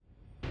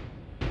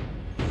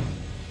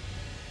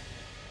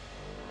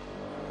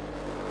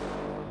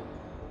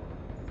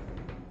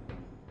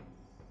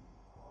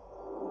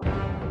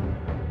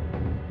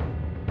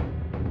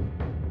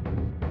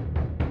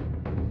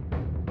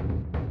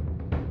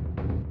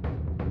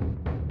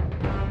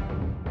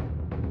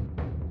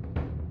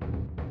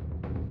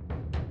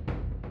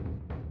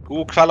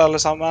God kveld alle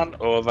sammen,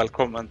 og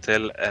velkommen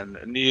til en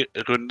ny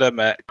runde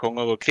med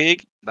Konger og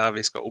Krig, der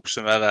vi skal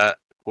oppsummere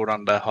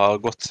hvordan det har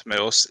gått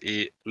med oss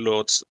i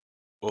Lords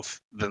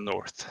of the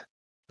North.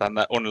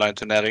 Denne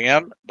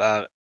online-turneringen,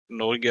 der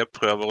Norge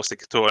prøver å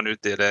stikke tåen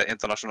ut i det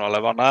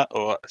internasjonale vannet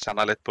og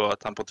kjenne litt på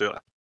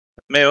temperaturen.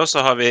 Med oss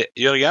så har vi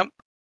Jørgen.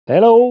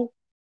 Hello!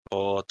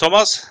 Og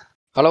Thomas.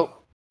 Hallo!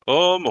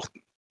 Og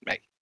Morten,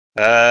 meg.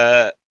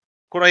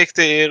 Hvordan gikk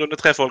det i runde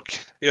 3, folk?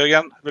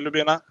 Jørgen, vil du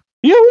begynne?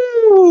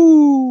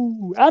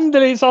 Joho!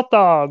 Endelig satt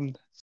han!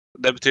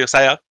 Det betyr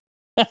seier?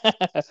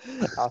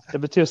 Ja, det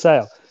betyr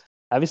seier.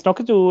 Vi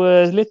snakket jo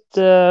litt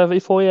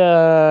i forrige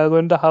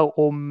runde her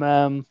om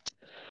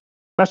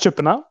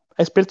matchupene.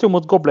 Jeg spilte jo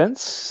mot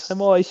Goblins. Jeg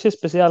var ikke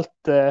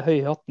spesielt høy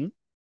i hatten.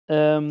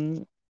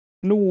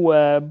 Nå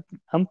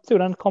endte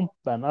jo den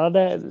kampen,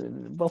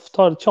 bare for å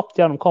ta det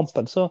kjapt gjennom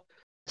kampen, så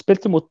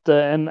spilte jeg mot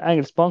en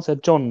engelsk mann som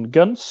heter John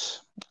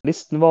Guns.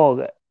 Listen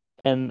var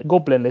en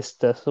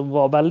Goblin-liste som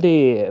var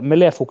veldig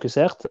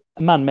melee-fokusert,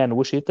 men med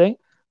noe skyting.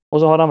 Og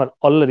så hadde han vel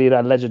alle de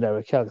der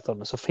legendary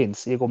karakterene som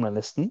finnes i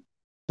Goblin-listen.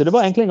 Så det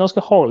var egentlig en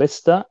ganske hard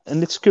liste, en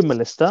litt skummel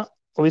liste.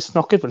 Og vi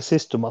snakket vel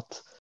sist om at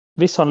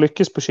hvis han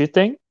lykkes på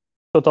skyting,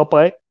 så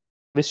taper jeg.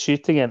 Hvis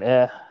skytingen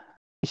er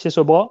ikke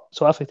så bra,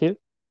 så effektiv,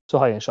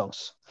 så har jeg en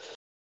sjanse.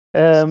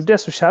 Det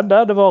som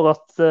skjedde, det var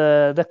at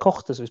det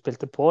kartet som vi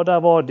spilte på,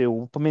 der var det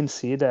jo på min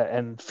side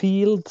en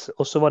field,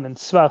 og så var det en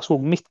svær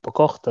skog midt på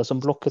kartet som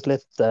blokket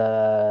litt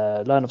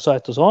line of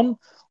sight og sånn.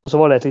 Og så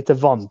var det et lite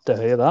vann til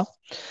høyre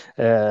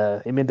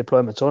i min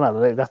deployment zone,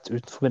 eller rett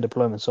utenfor min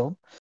deployment zone.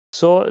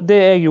 Så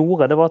det jeg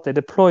gjorde, det var at jeg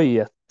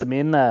deployet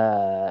mine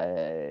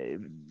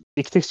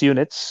viktigste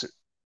units,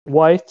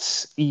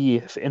 whites,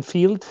 i en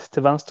field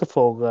til venstre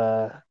for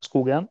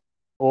skogen,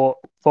 og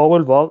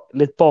varulver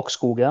litt bak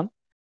skogen.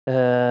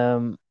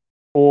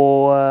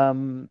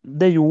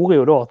 Det gjorde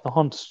jo da at når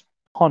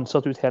han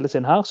satt ut hele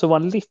sin her, så var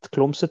han litt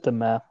klumsete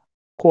med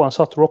hvor han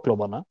satt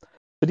rocklobberne.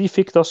 Så de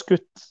fikk da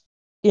skutt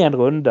en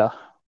runde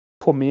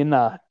på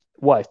mine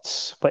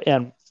whites, på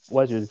en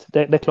white unit.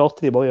 Det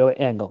klarte de bare å gjøre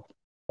en gang.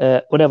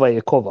 Og det var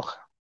i cover.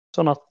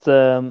 Sånn at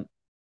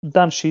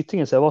den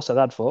skytingen som jeg var så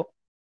redd for,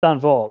 den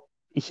var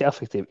ikke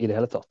effektiv i det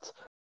hele tatt.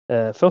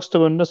 Første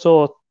runde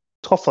så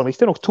traff han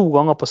riktig nok 2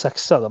 ganger på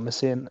 6-ere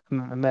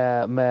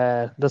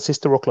med den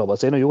siste rocklobberen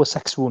sin, og gjorde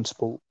 6 wounds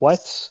på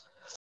whites,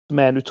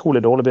 med en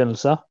utrolig dårlig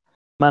begynnelse.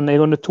 Men i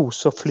runde 2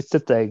 så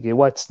flyttet jeg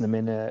whitesene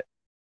mine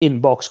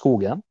inn bak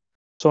skogen,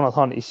 sånn at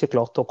han ikke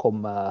klarte å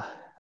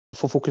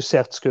få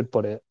fokusert skudd på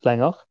dem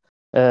lenger.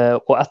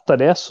 Og etter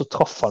det så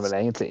traff han vel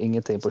egentlig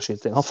ingenting på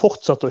skyting. Han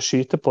fortsatte å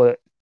skyte på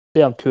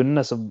det han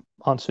kunne, som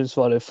han syntes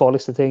var de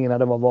farligste tingene.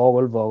 Det var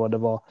varulver, og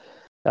det var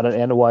den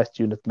ene white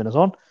unit min og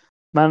sånn.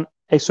 Men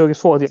jeg sørget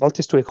for at de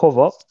alltid stod i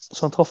cover,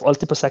 så han traff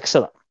alltid på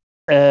 6-ere.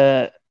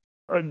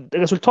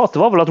 Resultatet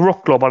var vel at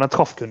rocklobberne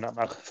traff kun den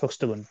der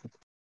første runden.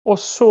 Og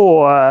så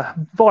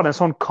var det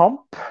en sånn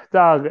kamp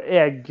der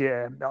jeg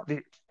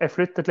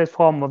flyttet litt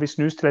fram, og vi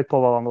snuste litt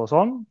på hverandre og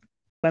sånn.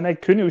 Men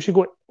jeg kunne jo ikke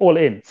gå all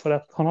in, for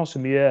han har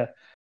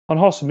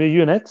så mye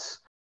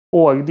units,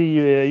 og de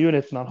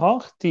unitene han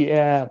har, de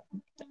er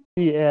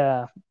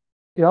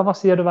ja, hva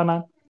sier du,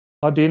 venner?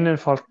 Har dynen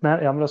falt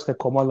ned? Ja, men da skal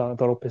jeg komme og ta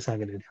det opp i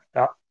sengen din.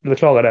 Ja,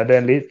 beklager det. Det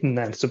er en liten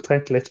en som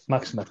trengte litt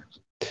oppmerksomhet.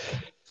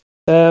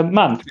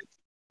 Men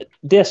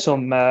det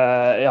som,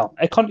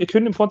 jeg kunne på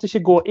en måte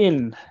ikke gå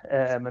inn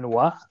med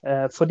noe,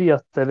 fordi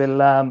at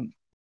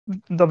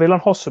da ville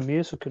han ha så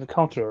mye som kunne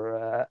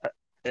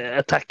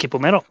counter-attacke på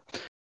meg da.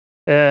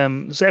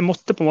 Så jeg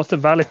måtte på en måte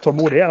være litt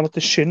tålmodig. Jeg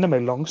måtte skynde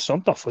meg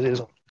langsomt da, for å si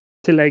det sånn.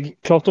 Til jeg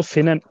klarte å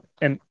finne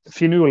en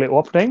finurlig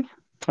åpning,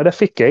 og det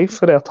fikk jeg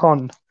fordi at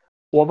han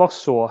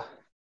overså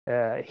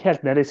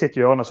helt nede i sitt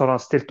hjørne, så hadde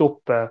han stilt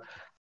opp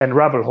en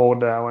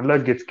rabble-horde og en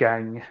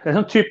Luggett-gang. Det er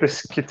sånn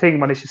typisk ting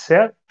man ikke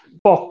ser.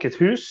 Bak et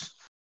hus,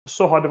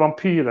 så hadde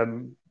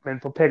vampyren min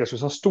på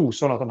Pegasus, han sto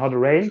sånn at han hadde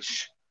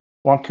range,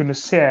 og han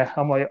kunne se,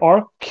 han var i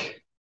arc,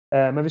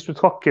 men hvis du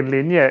trakk en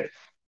linje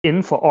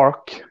innenfor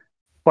arc,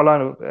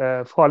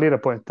 fra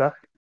leaderpointet,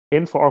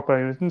 innenfor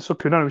arc-uniten, så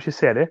kunne han jo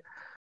ikke se det.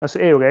 Men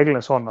så er jo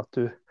reglene sånn at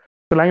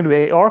så lenge du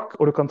er i arc,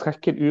 og du kan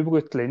trekke en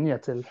ubrutt linje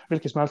til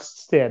hvilket som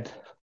helst sted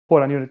på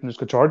den uniten du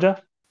skal charge,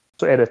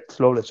 så er det et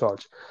lovlig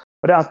charge.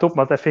 Og det endte opp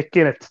med at jeg fikk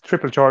inn et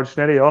triple charge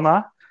nede i hjørnet,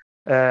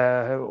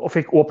 og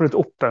fikk åpnet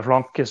opp en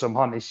flanke som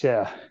han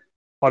ikke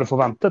hadde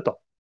forventet da.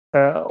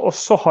 Og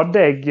så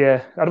hadde jeg,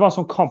 det var en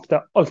sånn kamp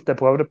der alt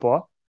jeg prøvde på,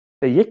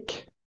 det gikk,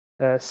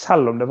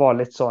 selv om det var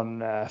litt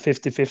sånn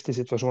 50-50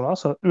 situasjoner,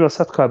 så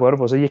uansett hva jeg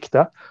prøvde på, så gikk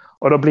det,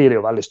 og da blir det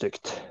jo veldig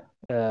stygt.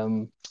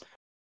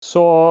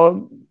 Så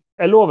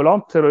jeg lå vel an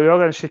til å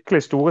gjøre en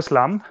skikkelig store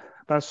slem,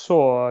 men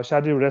så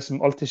skjedde jo det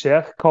som alltid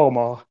skjer.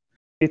 Karma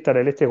hitter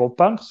det litt i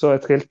rumpen, så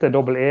jeg trilte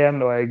dobbel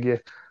 1, og jeg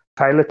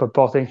feilet på et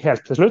par ting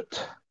helt til slutt,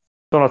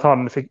 sånn at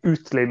han fikk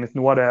utlignet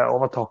noe av det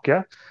overtaket.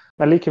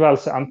 Men likevel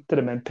så endte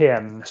det med en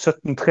pen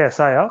 17-3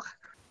 seier,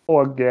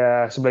 og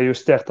så ble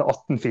justert til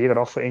 18-4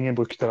 da, for ingen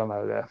brukte den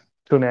der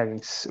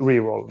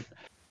turneringsrerollen.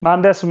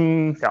 Men det som,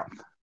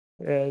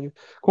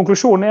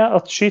 Konklusjonen er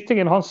at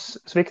skytingen hans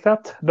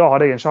sviktet. Da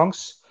hadde jeg en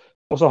sjanse,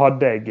 og så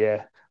hadde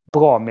jeg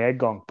bra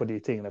medgang på de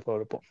tingene jeg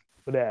prøvde på.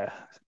 Og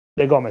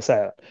det ga meg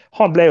seier.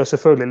 Han ble jo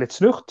selvfølgelig litt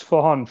snurt,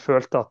 for han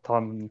følte at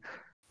han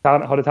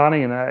hadde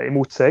terningene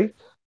imot seg.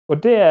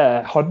 Og det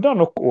hadde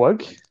han nok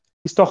òg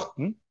i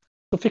starten.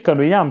 Så fikk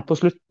han jo igjen på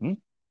slutten.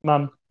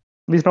 Men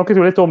vi snakket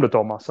jo litt om det,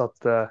 Thomas, at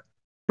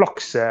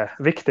flaks er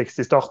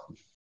viktigst i starten.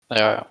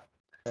 Ja.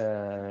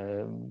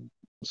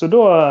 Så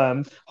da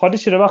hadde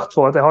ikke det vært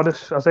for at jeg hadde,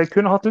 altså jeg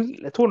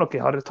tror nok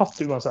jeg hadde tatt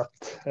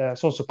uansett,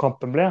 sånn som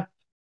kampen ble.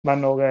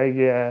 Men når jeg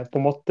på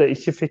en måte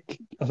ikke fikk,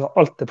 altså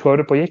alt jeg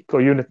prøvde på gikk,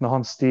 og unitene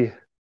hans de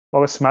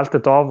bare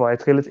smeltet av, og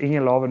jeg trillet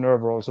ingen lave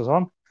nerve rolls og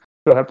sånn,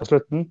 før helt på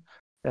slutten,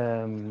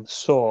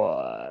 så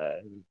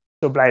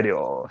ble det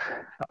jo,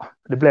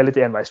 det ble litt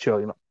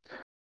enveiskjøring da.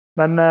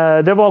 Men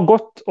det var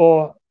godt å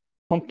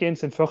hanke inn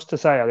sin første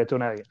seier i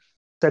turneringen.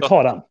 Så jeg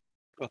tar den.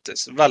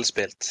 Grattis, vel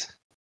spilt.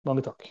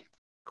 Mange takk.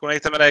 Hvordan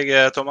gikk det med deg,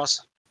 Thomas?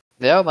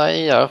 Ja,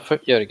 nei, jeg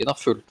og Jørgen har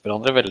fulgt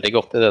hverandre veldig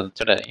godt i denne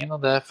turneringen,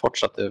 og det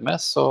fortsatte vi med,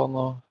 så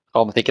når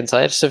han fikk en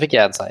seier, så fikk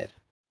jeg en seier.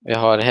 Vi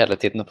har hele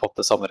tiden fått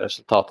det samme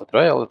resultatet,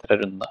 tror jeg, i alle 3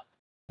 rundene.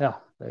 Ja,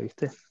 det er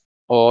riktig.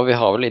 Og vi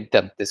har vel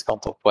identisk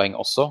antall poeng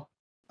også.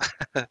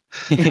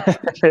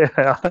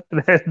 Ja,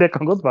 det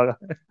kan godt være.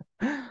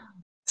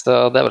 Så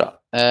det er bra.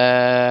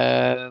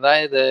 Nei,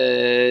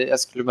 jeg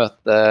skulle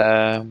møte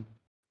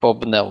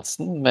Bob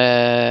Nelson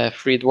med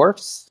Free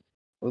Dwarfs.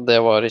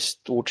 Det var i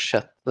stort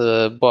sett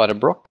bare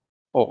Brock,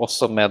 og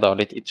også med da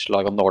litt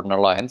innslag av Northern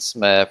Alliance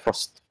med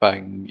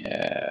Frostfang,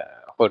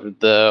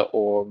 Horde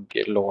og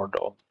Lord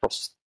of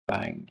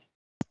Frostfang.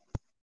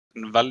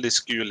 En veldig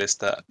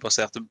skuliste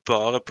basert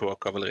bare på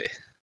kavaleri.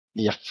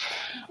 Ja,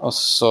 og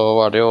så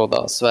var det jo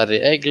da Sverre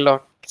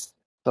Egglak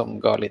som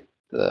ga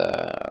litt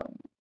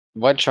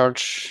Wild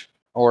Charge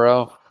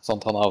Aura, sånn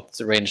at han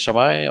outranged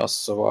meg, og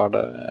så var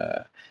det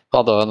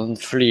hadde en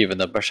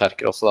flyvende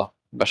berserker også da.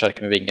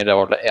 Berserker med vinger, det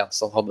var det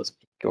eneste han hadde som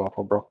ikke var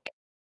på Brock,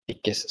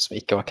 som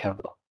ikke var Kev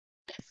da.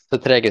 Det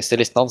tregeste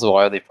i listen hans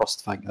var jo de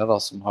Frostfangene da,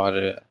 som har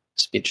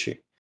speed 7.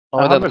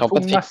 Han hadde vel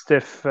 2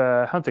 Mastiff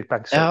Hunting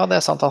Packs. Ja, det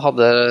er sant, han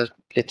hadde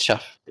litt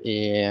kjeft i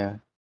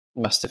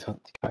Mastiff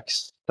Hunting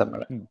Packs,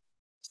 stemmer det.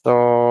 Så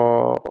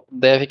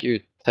det jeg fikk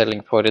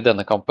uttelling for i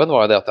denne kampen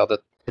var jo det at jeg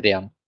hadde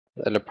trent,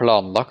 eller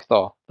planlagt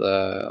da,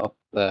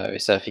 at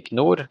hvis jeg fikk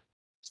nord,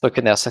 så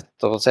kunne jeg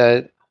sette, og så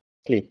jeg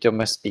sliter jo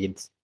med speed.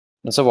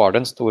 Men så var det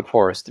en stor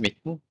forest i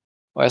midten,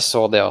 og jeg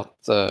så det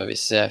at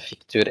hvis jeg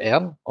fikk tur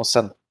 1 og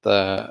sendte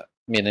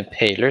mine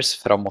impalers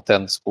fram mot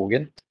den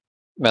skogen,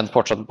 men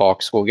fortsatt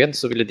bak skogen,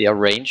 så ville de ha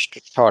range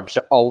til å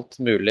charge alt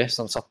mulig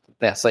som satte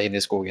nesa inn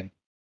i skogen.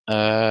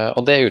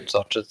 Og det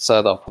utstartet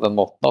seg da på den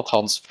måten at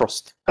hans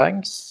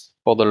Frostfangs,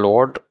 både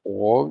Lord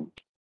og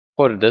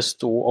Horde,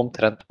 sto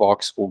omtrent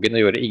bak skogen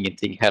og gjorde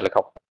ingenting hele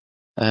kampen.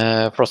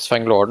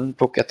 Frostfang-lorden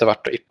tok etter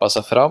hvert og yppa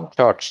seg fram,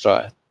 charged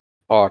et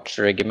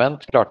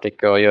Arch-regiment, klarte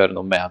ikke å gjøre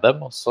noe med dem,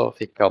 og så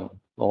fikk han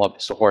noen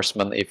Abyssal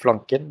Horsemen i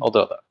flanken og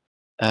døde.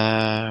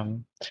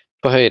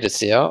 På høyre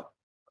siden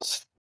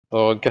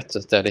så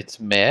guttet jeg litt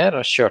mer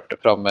og kjørte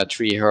fram med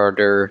Tree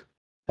Herder,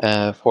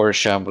 Four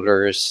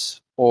Shamblers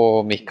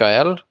og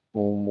Mikael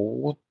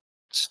mot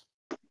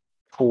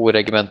 2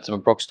 regimenter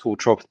med Brox, 2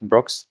 Tropton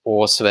Brox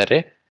og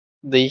Sverri.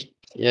 Det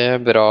gikk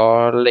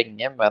bra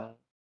lenge, men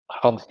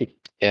han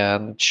fikk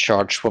en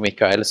charge på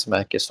Mikael som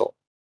jeg ikke så,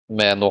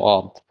 med noe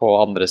annet på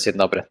andre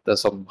siden av brettet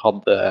som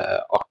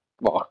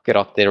var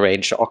akkurat i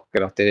range,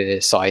 akkurat i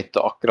sight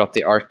og akkurat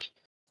i arc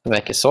som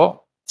jeg ikke så,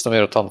 som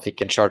gjør at han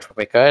fikk en charge på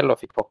Mikael og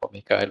fikk poppa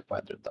Mikael på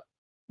en runde.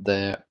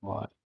 Det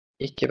var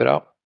ikke bra,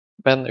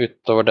 men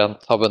utover den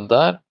tabben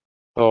der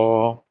så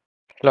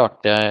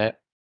klarte jeg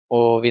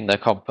å vinne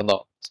kampen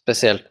da,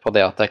 spesielt på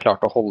det at jeg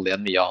klarte å holde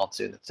igjen mye av hans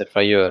uniter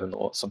fra å gjøre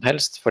noe som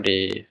helst, fordi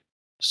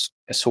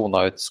jeg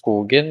zona ut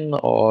skogen,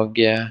 og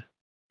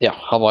ja,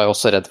 han var jo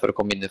også redd for å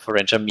komme inn for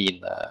range av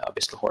mine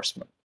Abyssal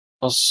Horsemen.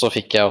 Og så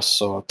fikk jeg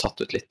også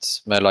tatt ut litt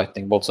med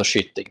lightning bolts og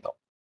skyting da.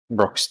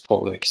 Brox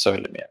tåler ikke så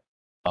veldig mye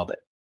av det.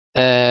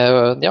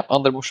 Ja,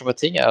 andre morsomme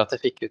ting er at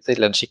jeg fikk ut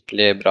til en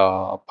skikkelig bra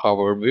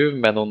power move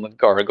med noen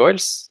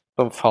gargoyles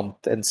som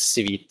fant en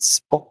sweet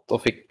spot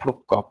og fikk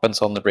plukket opp en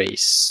sånn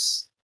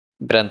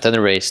brent en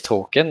race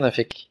token. Jeg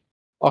fikk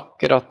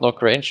akkurat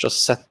nok range å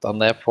sette han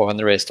ned på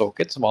en race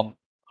token som han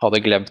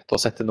hadde glemt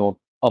å sette noen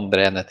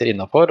andre enheter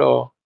innenfor,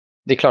 og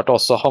de klarte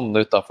også å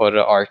havne utenfor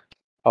arc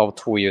av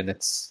 2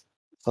 units.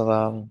 Så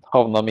den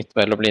havna midt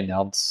mellom linjen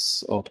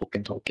hans og tok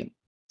en token.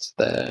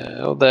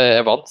 Og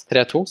det vant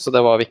 3-2, så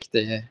det var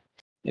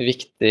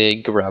viktig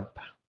grab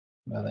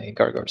med de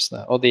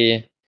gargoylesene. Og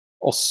de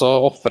også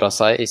offret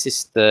seg i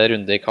siste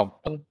runde i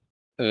kampen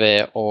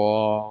ved å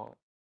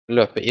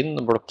løpe inn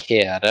og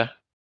blokkere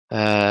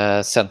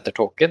center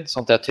token,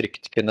 sånn at jeg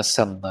trygt kunne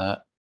sende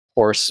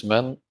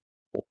horsemen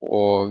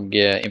og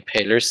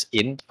impalers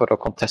inn for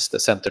å conteste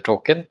center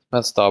token,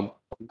 mens da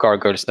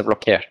gargoylesene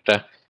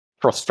blokkerte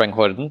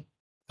Frostfang-horden,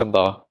 som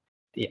da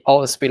i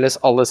alle spillets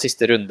aller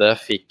siste runde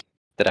fikk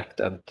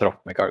direkte en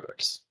tropp med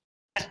gargoyles.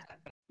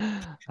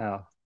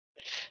 Ja.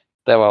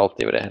 Det var alt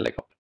de gjorde i hele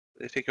kampen.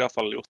 De fikk i hvert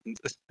fall gjort den.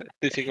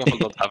 De fikk i hvert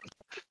fall tatt hevn.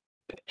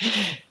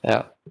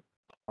 Ja.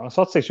 Han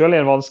satt seg selv i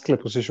en vanskelig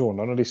posisjon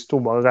da, når de sto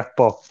bare rett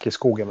bak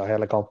skogen der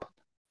hele kampen.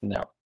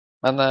 Ja.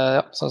 Men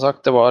ja, som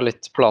sagt, det var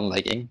litt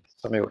planlegging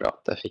som gjorde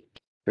at jeg fikk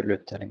full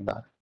uttelling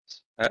der.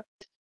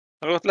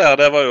 Gratulerer,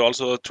 det var jo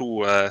altså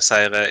 2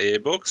 seire i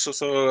boks, og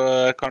så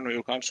kan vi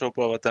jo kanskje hoppe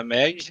over til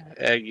meg.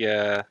 Jeg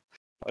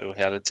har jo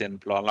hele tiden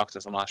planlagt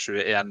en sånn her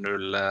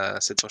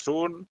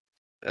 21-0-situasjon.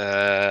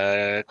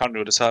 Kan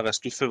jo dessverre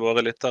skuffe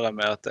våre lyttere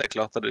med at jeg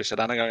klarte det ikke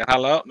denne gangen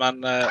heller,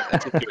 men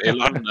jeg fikk jo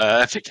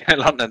i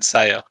land en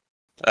seier.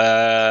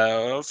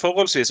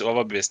 Forholdsvis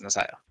overbevisende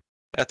seier.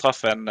 Jeg traff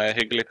en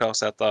hyggelig kar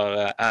som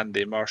heter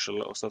Andy Marshall,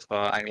 også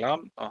fra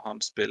England, og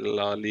han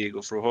spiller League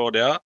of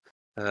Rohordia.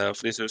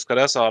 For de som husker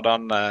det, så hadde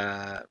han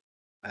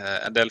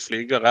en del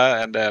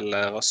flygere, en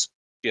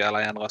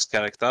rask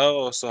karakter,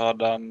 og så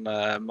hadde han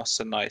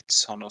masse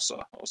knights, han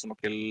også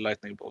noen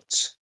lightning bolts.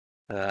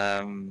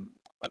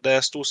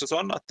 Det sto seg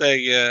sånn at jeg...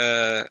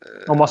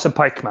 Og masse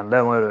pikemen,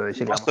 det må du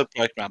ikke glemme. Masse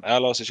pikemen, ja,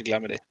 la oss ikke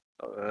glemme de.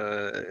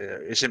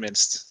 Ikke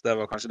minst, det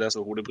var kanskje det som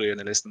var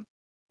hodebryen i listen.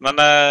 Men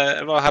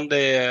jeg var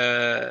heldig,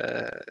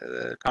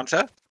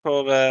 kanskje,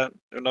 for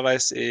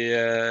underveis i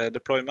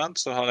deployment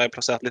så har jeg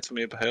plassert litt for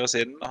mye på høyre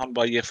siden. Han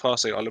bare gir fra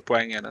seg alle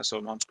poengene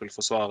som han skulle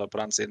forsvare på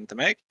den siden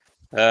til meg.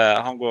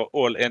 Han går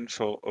all in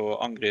for å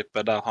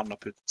angripe der han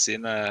har puttet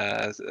sine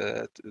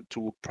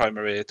 2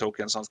 primary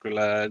tokens han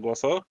skulle gå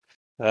for.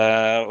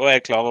 Og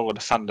jeg klarer å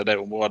defende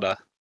det området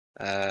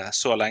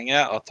så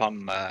lenge at han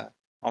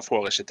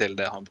får ikke til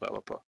det han prøver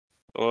på.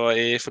 Og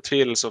i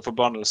fortvilelse og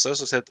forbannelse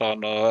så sitter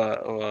han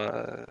og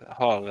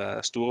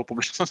har store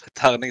problemer med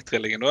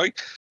terningtrillingen også.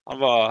 Han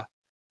var,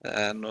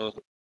 når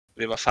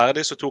vi var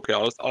ferdig, så tok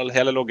jeg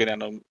hele loggen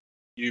gjennom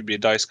UB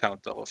Dice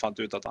Counter og fant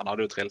ut at han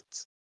hadde jo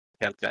trillt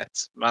helt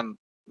greit. Men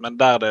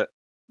der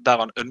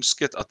han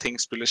ønsket at ting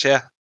skulle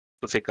skje,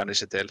 så fikk han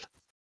ikke til.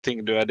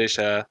 Ting døde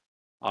ikke,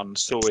 han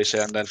så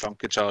ikke en del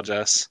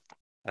flankecharges.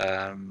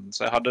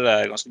 Så jeg hadde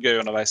det ganske gøy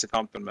underveis i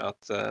kampen med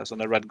at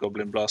sånne Red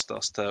Goblin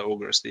Blasters til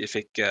Ogres, de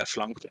fikk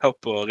flanker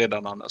på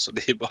ridderne hans, og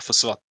de bare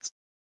forsvant.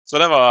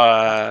 Så det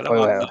var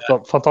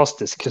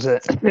fantastisk.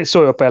 Jeg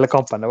så jo på hele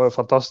kampen, det var jo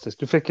fantastisk.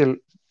 Du fikk en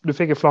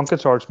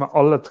flankecharge med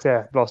alle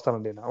 3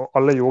 blasterne dine, og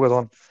alle gjorde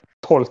sånn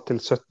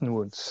 12-17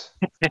 wounds.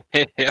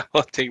 Ja,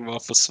 ting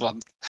bare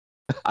forsvant.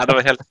 Nei, det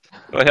var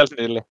helt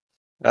nydelig.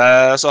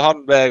 Så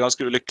han ble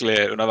ganske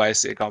ulykkelig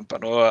underveis i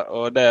kampen,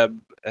 og det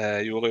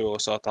gjorde jo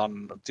også at han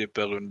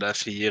type runde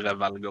 4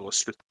 velger å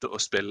slutte å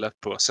spille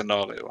på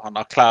scenario. Han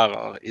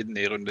erklærer inn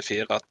i runde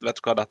 4 at vet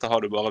du hva, dette har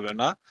du bare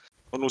vunnet,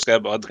 og nå skal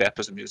jeg bare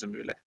drepe så mye som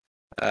mulig.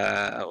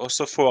 Og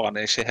så får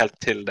han ikke helt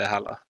til det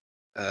heller,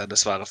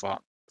 dessverre for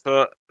han.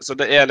 Så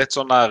det er litt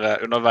sånn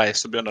der underveis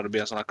så begynner det å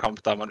bli en sånn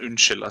kamp der man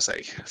unnskylder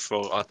seg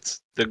for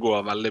at det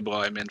går veldig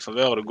bra i min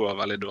favør, og det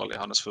går veldig dårlig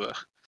i hans favør.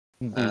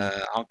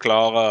 Han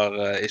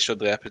klarer ikke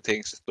å drepe ting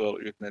som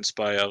står uten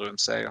inspire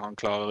rundt seg. Han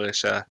klarer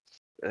ikke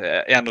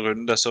en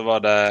runde så var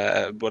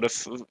det både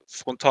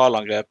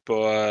frontalangrep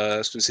og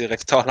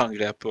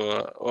rektalangrep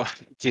og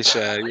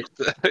ikke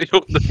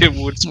gjort noen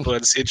wounds på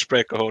en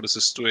siegebreaker-horde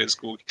som stod i en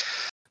skog.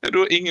 Det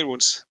var ingen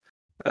wounds.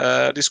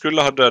 De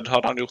skulle ha dødd,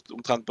 hadde han gjort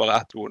omtrent bare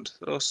 1 wound.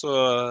 Og så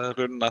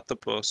runden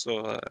etterpå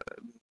så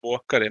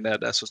båker de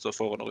ned det som står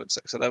foran og rundt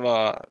seg. Så det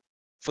var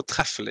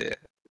fortreffelig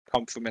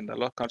kamp for min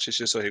del, og kanskje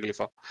ikke så hyggelig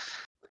for.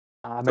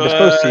 Ja, men det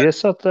skal jo sies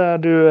at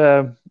du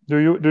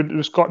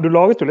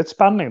laget jo litt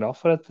spenning da,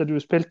 for at du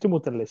spilte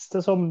mot en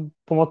liste som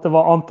på en måte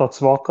var antatt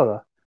svakere.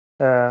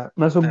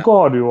 Men så ga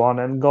du jo han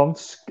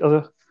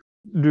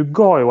du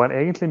ga jo han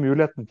egentlig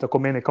muligheten til å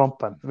komme inn i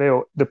kampen ved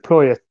å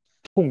deploye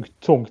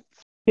tungt på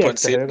en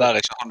side der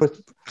ikke han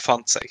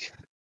befant seg.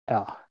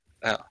 Ja.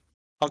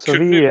 Så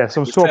vi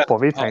som så på,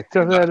 vi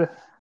tenkte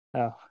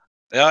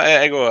Ja,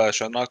 jeg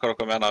skjønner hva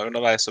dere mener.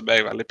 Underveis så ble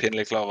jeg veldig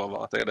pinlig klar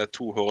over at jeg hadde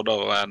 2 horder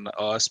og en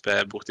ASP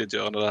borti et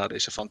hjørne der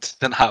de ikke fant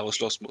den her å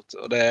slåss mot.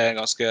 Og det er en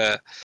ganske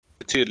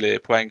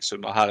betydelig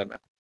poengsummer her inne.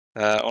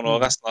 Og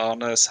når resten av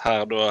hans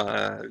her da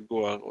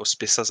går og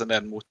spisser seg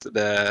ned mot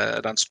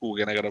den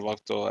skogen jeg hadde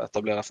valgt å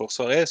etablere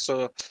forsvar i,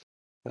 så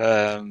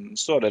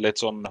det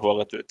litt sånn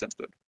håret ut en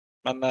stund.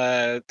 Men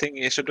ting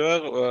ikke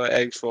dør, og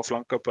jeg får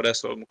flanker på det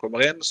som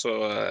kommer inn, så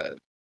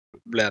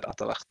ble det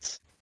etter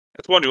hvert.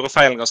 Jeg tror han gjorde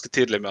feilen ganske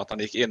tidlig med at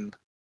han gikk inn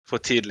for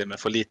tidlig med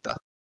for lite.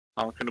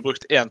 Han kunne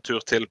brukt 1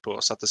 tur til på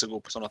å sette seg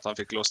opp sånn at han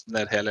fikk låst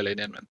ned hele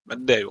linjen min,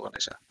 men det gjorde han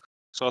ikke.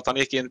 Så at han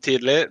gikk inn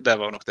tidlig, det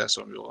var nok det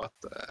som gjorde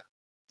at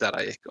det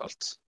der gikk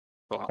galt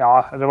for han.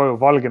 Ja, det var jo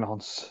valgene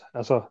hans.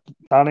 Altså,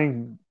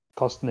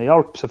 terningkastene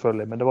hjalp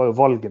selvfølgelig, men det var jo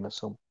valgene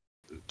som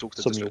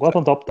gjorde at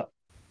han tappte.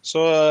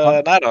 Så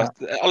nei da,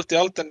 alt i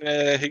alt en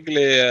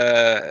hyggelig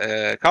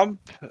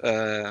kamp.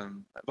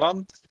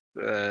 Vant,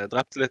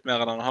 drepte litt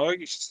mer enn han har.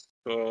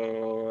 Så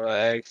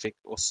jeg fikk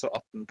også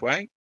 18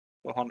 poeng,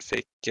 og han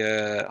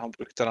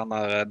brukte den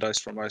der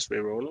Dice from Ice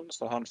rerollen,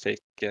 så han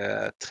fikk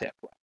 3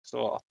 poeng. Så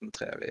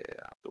 18-3 vi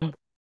tok.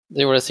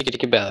 Det gjorde det sikkert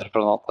ikke bedre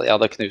for han at jeg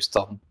hadde knust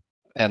han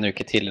en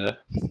uke tidligere.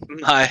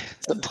 Nei,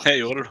 det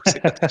gjorde du nok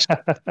sikkert ikke.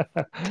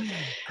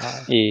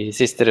 I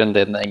siste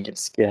runde i den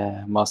engelske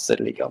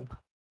masterligaen.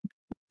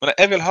 Men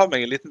jeg vil ha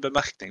meg en liten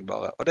bemerkning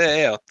bare, og det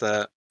er at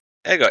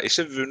jeg har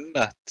ikke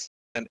vunnet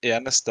en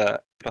eneste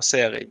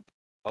plassering,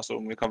 altså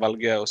om vi kan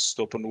velge å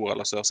stå på nord-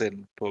 eller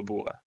sørsiden på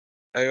bordet.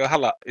 Jeg har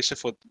heller ikke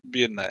fått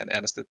begynne en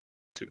eneste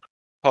tur.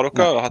 Har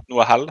dere hatt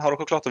noe hell? Har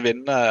dere klart å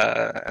vinne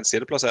en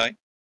sideplassering?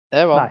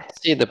 Jeg vant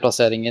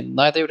sideplasseringen.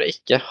 Nei, det gjorde jeg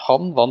ikke.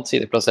 Han vant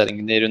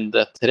sideplasseringen i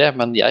runde 3,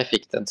 men jeg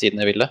fikk den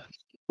siden jeg ville.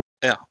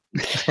 Ja.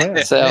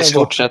 Så jeg har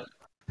stort sett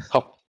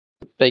hatt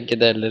begge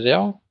deler,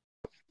 ja.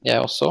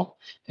 Jeg også.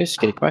 Jeg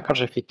husker ikke om jeg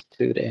kanskje fikk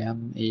tur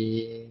 1 i...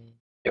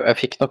 Jo, jeg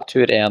fikk nok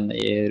tur 1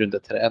 i runde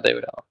 3, det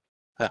gjorde jeg da.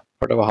 Ja.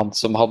 For det var han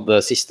som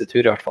hadde siste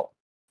tur i hvert fall.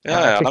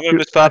 Ja, da må vi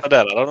blitt ferdig det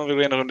da når vi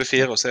går inn i runde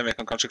 4 og ser om vi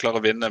kan kanskje klare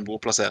å vinne en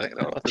bordplassering.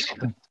 Det har vært litt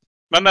artig.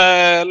 Men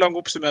lang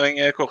oppsummering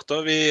kort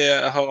da. Vi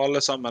har alle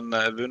sammen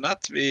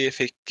vunnet. Vi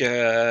fikk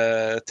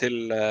til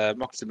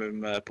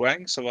maksimum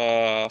poeng, som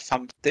var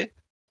 50.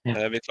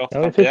 Vi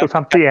klarte 51. Vi fikk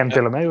 51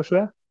 til og med, gjorde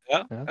vi?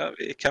 Ja,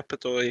 vi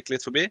cappet og gikk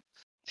litt forbi.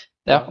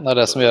 Ja, det er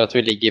det som gjør at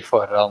vi ligger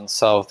foran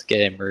South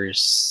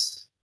Gamers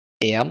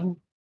 1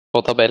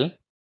 på tabellen.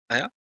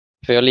 Ja.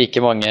 For vi har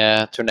like mange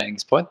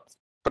turneringspoint.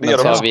 Men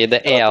så har vi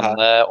det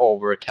ene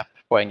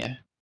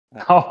overcap-poenget.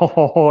 Det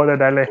er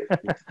deilig.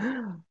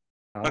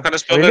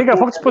 Vi ligger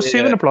faktisk på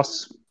 7. plass.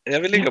 Ja,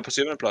 vi ligger på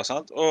 7. plass,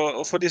 sant?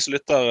 Og for de som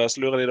lytter,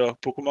 så lurer de da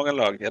på hvor mange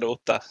lag? Er det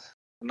 8?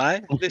 Nei,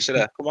 det er ikke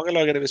det. Hvor mange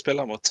lag er det vi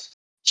spiller mot?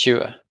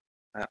 20.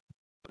 Ja.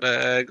 Det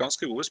er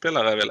ganske gode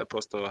spillere, vil jeg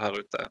påstå, her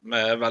ute.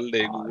 Med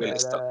veldig gode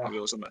lister har vi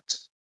også møtt.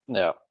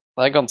 Ja,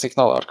 det er ganske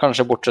knallhardt.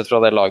 Kanskje bortsett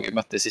fra det laget vi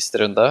møtte i siste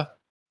runde.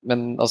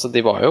 Men altså,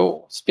 de var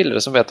jo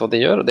spillere som vet hva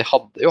de gjør, og de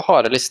hadde jo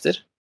harde lister.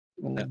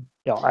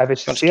 Ja, jeg vil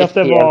ikke si at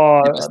det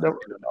var...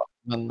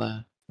 Men,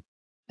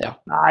 ja.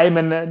 Nei,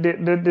 men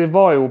det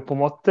var jo på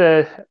en måte...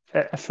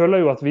 Jeg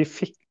føler jo at vi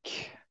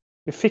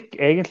fikk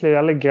egentlig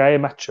veldig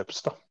greie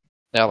matchups da.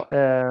 Ja da.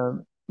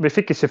 Vi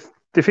fikk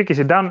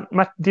ikke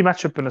de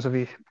matchupene som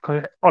vi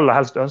aller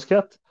helst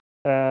ønsket.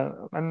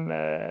 Men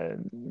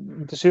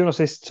til syvende og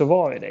sist så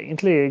var det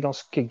egentlig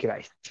ganske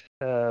greit.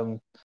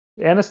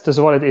 Det eneste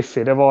som var litt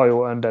iffy, det var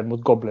jo Undead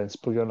mot Goblins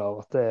på grunn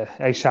av at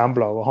jeg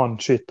skjembler og han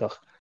skyter.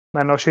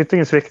 Men når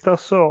skytingen svikter,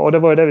 og det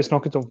var jo det vi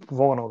snakket om på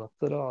forhånd,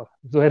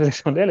 da er det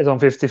liksom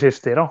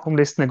 50-50 da, om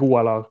listen er god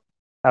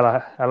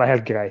eller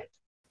helt grei.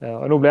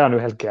 Og nå ble han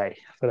jo helt grei,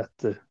 for at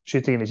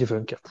skytingen ikke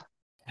funket.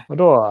 Og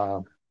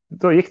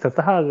da gikk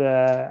dette her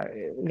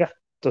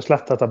rett og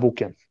slett etter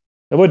boken.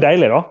 Det var jo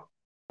deilig da,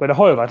 for det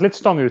har jo vært litt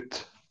stang ut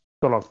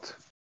så langt.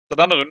 Så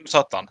denne runden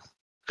satt han,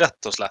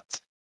 rett og slett.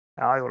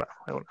 Ja, jeg gjorde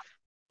det.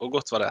 Og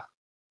godt var det.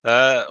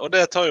 Og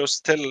det tar jo oss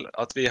til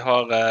at vi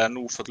har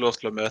nå fått lov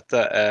til å møte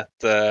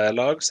et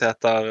lag som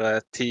heter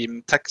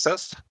Team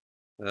Texas.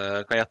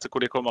 Kan gjette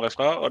hvor de kommer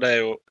ifra, og det er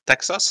jo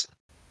Texas.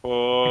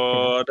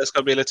 Og det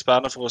skal bli litt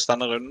spennende for oss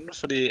denne runden,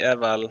 for de er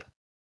vel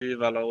 7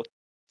 eller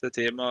 8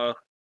 timer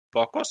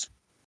bak oss.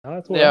 Ja,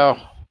 jeg tror det. Ja,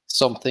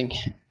 something.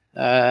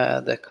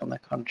 Det kan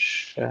jeg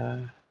kanskje...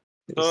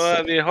 Så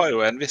vi har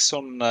jo en viss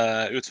sånn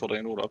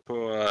utfordring nå da på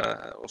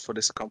å få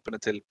disse kampene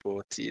til på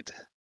tid.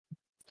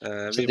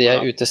 Så de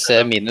er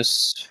UTC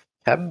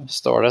 -5,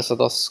 står det, så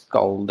da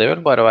skal det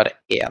vel bare være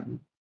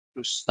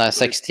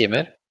 6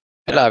 timer?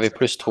 Eller er vi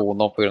 +2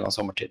 nå på grunn av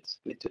sommertid?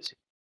 Litt usikker.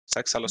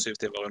 6 eller 7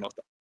 timer under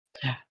 8.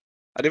 Ja,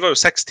 de var jo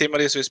 6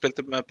 timer de som vi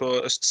spilte med på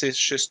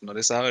østkysten, og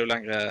disse her er jo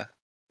lengre,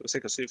 det er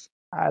sikkert 7.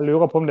 Jeg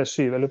lurer på om det er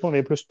 7, jeg lurer på om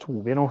vi er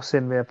 +2 vi nå,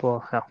 siden vi er på,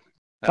 ja.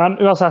 Men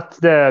uansett,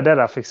 det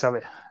der fikser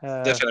vi.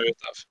 Det finner vi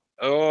ut av.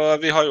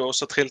 Og vi har jo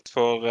også trilt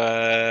for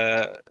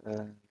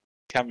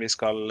hvem vi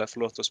skal få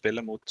lov til å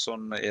spille mot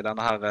sånn i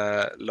denne her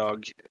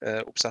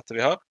lagoppsettet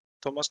vi har.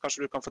 Thomas,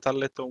 kanskje du kan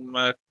fortelle litt om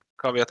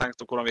hva vi har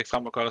tenkt og hvordan vi gikk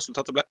frem og hva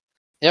resultatet ble?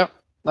 Ja,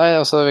 nei,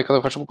 altså vi kan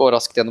jo kanskje gå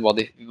raskt gjennom hva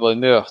vi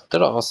møter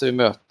da. Altså vi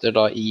møter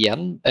da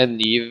igjen en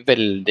ny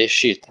veldig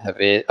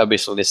skyteheavy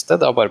Abyssal-liste.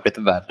 Det har bare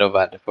blitt verre og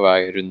verre på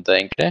hver runde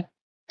egentlig.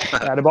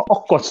 Ja, det var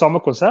akkurat samme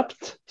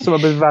konsept som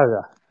har blitt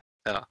verre.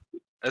 Ja,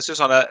 jeg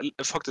synes han er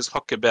faktisk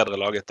hakket bedre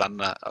laget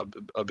denne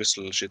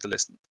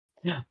Abyssal-skytelisten.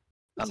 Ja.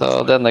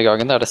 Så denne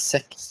gangen er det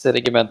 6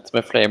 regiment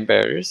med Flame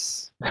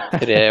Bearers,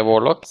 3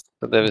 Warlocks,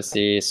 det vil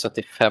si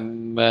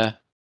 75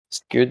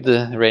 skudd,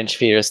 range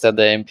 4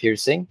 steady aim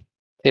piercing.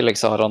 I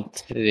tillegg så har han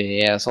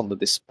 3 sånne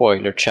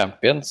Despoiler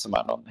Champion, som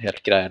er noen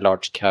helt greie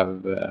large cav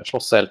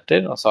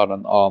slåsshelter, og så har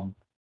han en annen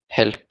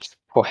helt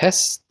på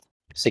hest,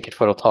 sikkert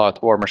for å ta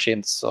ut war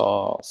machines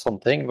og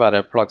sånne ting,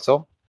 være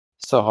plagsom.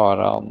 Så har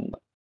han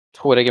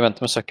 2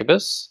 regimenter med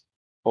succubus,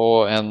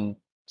 og en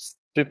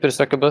super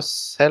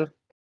succubus helt,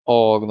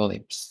 og noen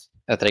imps.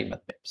 Et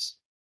regiment med imps.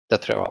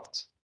 Det tror jeg var alt.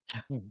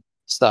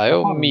 Så det er jo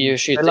mye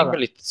skyting,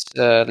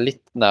 og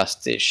litt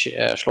nasty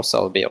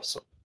slåssalbi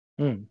også.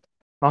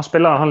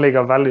 Han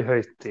ligger veldig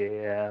høyt i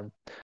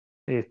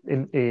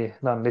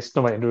den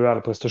listen over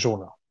individuelle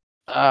prestasjoner.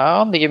 Ja,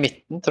 han ligger i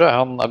midten, tror jeg,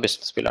 han er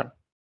Abyssal-spilleren.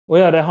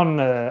 Ja, det er han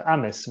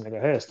Anis som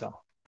ligger høyest, ja.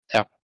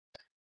 Ja.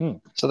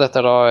 Så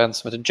dette er da en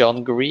som heter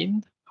John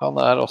Green. Han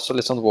også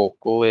litt sånn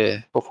vocal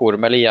på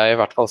forum, eller jeg i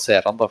hvert fall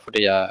ser han da,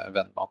 fordi jeg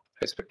venn med han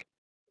på Facebook.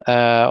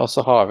 Og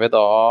så har vi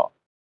da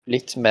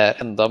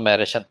enda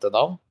mer kjente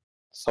navn,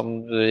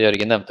 som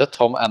Jørgen nevnte.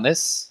 Tom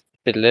Annis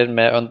spiller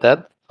med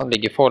Undead. Han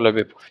ligger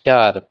foreløpig på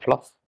 4.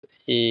 plass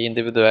i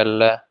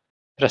individuell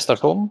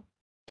prestasjon.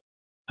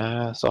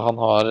 Så han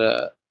har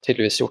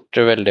tydeligvis gjort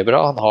det veldig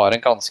bra. Han har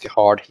en ganske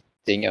hard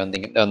hitting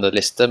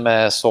Undead-liste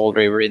med Soul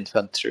River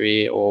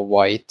Infantry og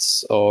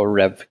Whites og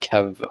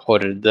Revcav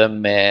Horde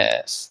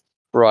med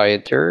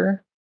Strider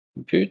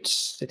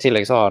Boots. I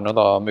tillegg så har han jo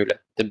da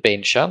mulighet til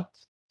Baneshant.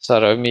 Så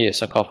er det jo mye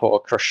som kan få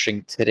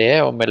Crushing 3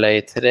 og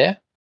Melee 3.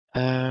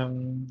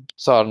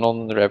 Så har det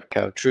noen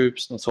Revcav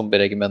Troops, noen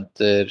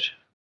zombie-regimenter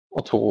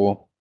og 2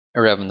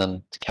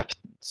 Revenant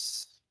Captains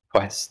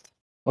på hest.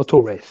 Og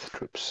 2 Wraith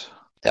Troops.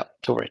 Ja,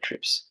 2 Wraith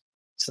Troops.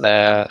 Så det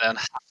en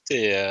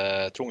heftig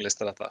tung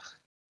liste, dette.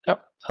 Ja,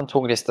 en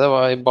tung liste.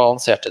 Var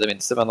balansert i det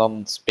minste, men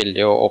han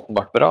spiller jo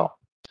åpenbart bra.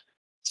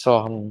 Så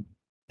han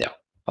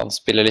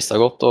spiller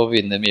lista godt og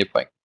vinner mye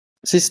poeng.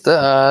 Siste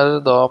er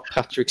da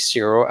Patrick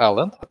Zero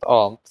Allen, et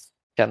annet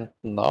kjent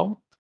navn.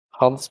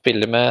 Han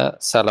spiller med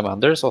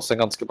Salamanders, også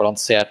en ganske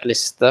balansert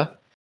liste.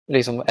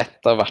 Liksom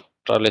ett av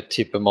hvert av litt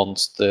type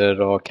monster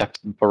og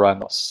Captain på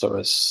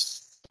Rhinoceros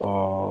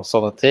og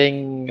sånne ting.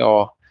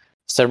 Og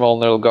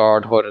Ceremonial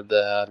Guard,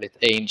 Horde, litt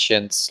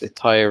Ancients, litt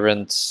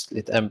Tyrants,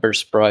 litt Ember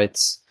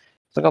Sprites.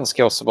 Så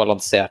ganske også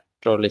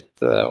balansert og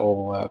litt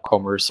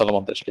Commerce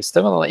Salamanders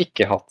liste, men han har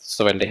ikke hatt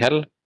så veldig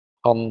hell.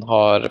 Han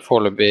har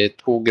foreløpig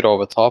 2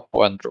 grove tap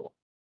og en draw.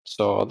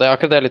 Så det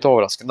akkurat det litt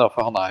overraskende,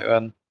 for han jo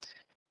en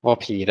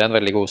vampyr, en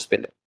veldig god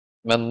spiller.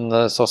 Men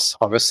så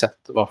har vi jo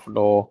sett hva for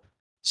noe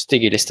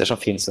stygge lister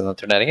som finnes i denne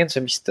turneringen, så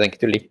jeg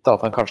mistenkte jo litt da,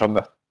 at han kanskje har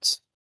møtt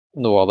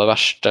noe av det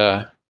verste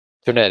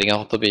turneringen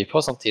han har hatt å by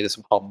på, samtidig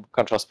som han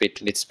kanskje har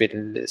spilt litt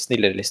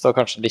snillere liste, og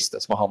kanskje en liste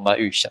som han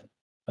ukjent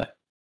med.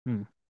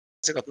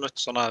 Sikkert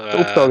møtt sånne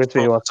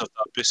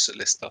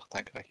busslister,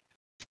 tenker jeg.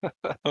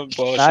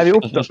 Nei,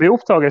 vi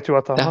oppdaget jo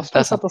at han har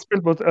stort sett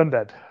spilt mot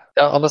Undead.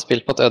 Ja, han har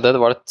spilt mot Undead,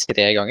 var det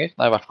 3 ganger?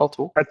 Nei, i hvert fall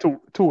 2. Nei,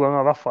 2 ganger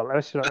i hvert fall.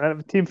 Jeg vet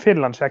ikke, Team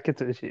Finland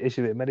sjekket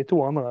ikke vi, men de 2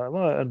 andre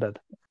var Undead.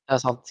 Det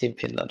sant, Team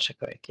Finland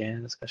sjekket jeg ikke.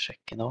 Jeg skal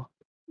sjekke nå.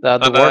 Det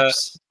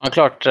Dwarfs. Han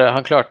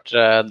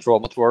klarte draw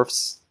mot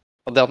Dwarfs.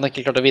 Og det at han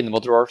ikke klarte å vinne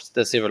mot Dwarfs,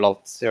 det sier vel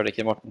alt. Gjør det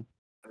ikke, Morten?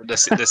 Det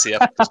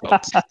sier faktisk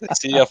alt. Det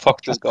sier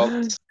faktisk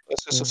alt. Jeg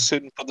synes så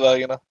synd på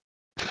dvergene.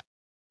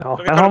 Ja,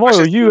 men han var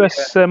jo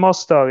US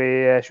Master i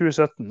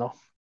 2017 da,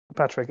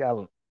 Patrick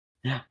Allen.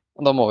 Ja,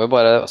 og da må vi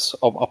bare,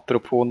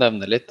 apropos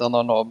nevne litt, han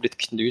har nå blitt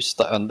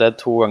knust av Undead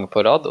 2 ganger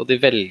på rad, og de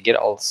velger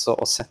altså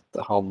å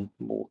sette han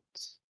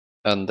mot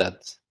Undead.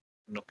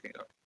 Nok en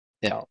gang.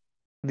 Ja.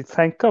 De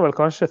tenker vel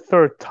kanskje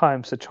 3rd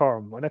time's a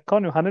charm, og det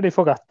kan jo hende de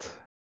får rett.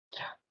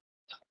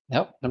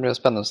 Ja, det blir jo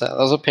spennende å se.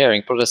 Altså,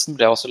 pairing-prosessen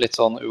ble også litt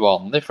sånn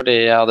uvanlig, fordi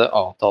jeg hadde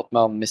avtalt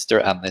med han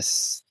Mr. Annis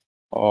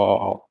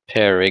og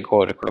pairing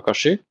går klokka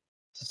 7.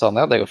 Så sa han,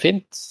 ja, det går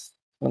fint.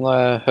 Men når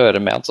jeg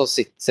hører med han, så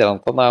sier han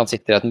på, han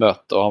sitter i et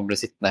møte, og han blir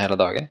sittende hele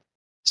dagen.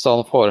 Så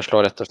han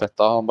foreslår rett og slett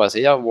da, han bare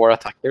sier, ja, War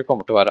Attacker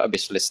kommer til å være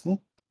Abyss-listen.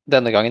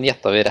 Denne gangen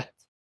gjettet vi rett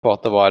på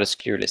at det var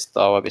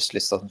SKU-lista av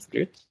Abyss-lista som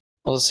skulle ut.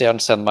 Og så sier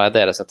han, send meg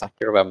deres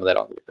Attacker, og hvem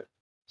dere angriper.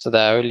 Så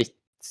det jo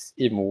litt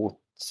imot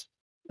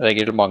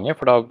reglementet,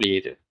 for da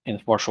blir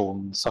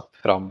informasjonen satt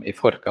fram i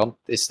forkant,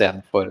 i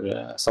stedet for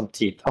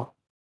samtidig.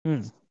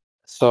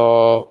 Så...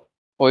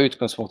 Og i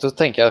utgangspunktet så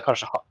tenker jeg at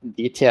kanskje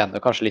de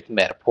tjener kanskje litt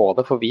mer på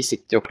det, for vi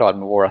sitter jo klar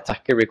med War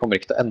Attacker, vi kommer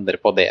ikke til å endre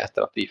på det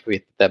etter at vi får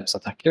vite dems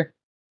Attacker.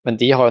 Men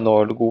de har jo nå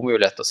god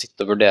mulighet til å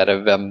sitte og vurdere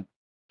hvem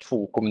 2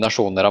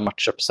 kombinasjoner av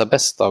matchups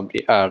best. Da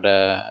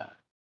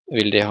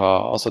vil de ha,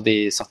 altså de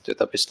satte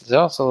ut Abyssal,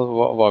 ja, så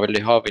hva vil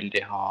de ha? Vil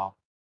de ha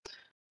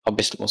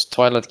Abyssal mot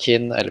Twilight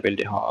Kin, eller vil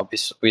de ha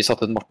Abyssal? Vi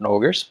satte ut Morten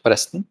Ogres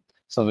forresten,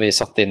 som vi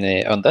satte inn i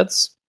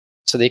Undeads.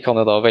 Så de kan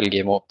jo da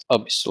velge mot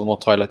Abyssal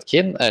mot Twilight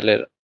Kin,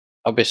 eller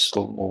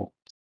Abyssal mot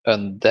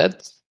Undead,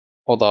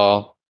 og da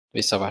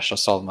vice versa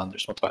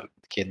Salamanders mot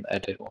Twilight Kin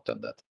eller mot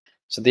Undead.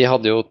 Så de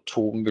hadde jo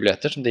 2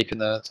 muligheter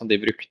som de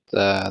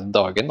brukte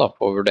dagen da,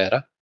 på å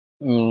vurdere.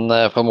 Men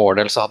for vår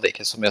del så hadde det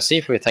ikke så mye å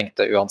si, for vi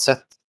tenkte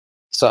uansett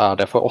så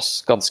det for oss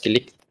ganske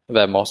likt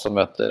hvem av oss som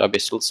møter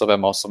Abyssals og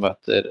hvem av oss som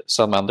møter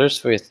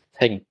Salamanders, for vi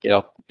tenker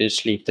at vi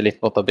sliter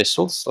litt mot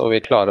Abyssals, og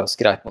vi klarer oss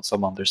greit mot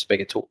Salamanders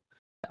begge 2.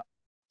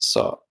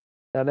 Så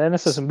ja, det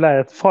eneste som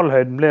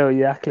fallhøyden ble jo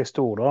jæklig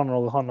stor da,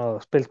 når han har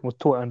spilt mot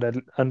 2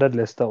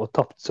 Undead-lister og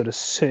tapt så det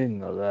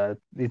synger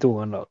de 2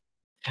 runder.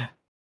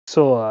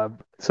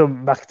 Så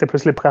merkte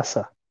plutselig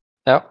presset.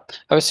 Ja,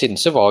 jeg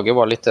synes jo valget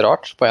var litt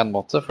rart på en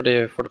måte,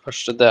 fordi for det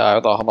første, det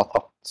jo da han har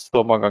tapt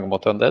så mange ganger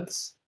mot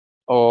Undeads,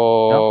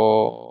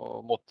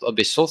 og mot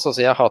Abyssals,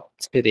 altså jeg har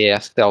hatt 3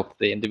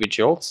 stealthy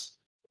individuals,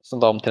 som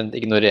da omtrent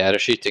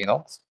ignorerer skytingen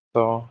hans.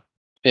 Så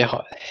vi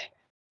har...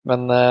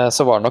 Men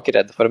så var han nok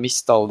redd for å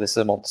miste alle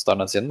disse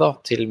monsterne sine da,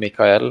 til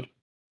Mikael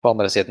på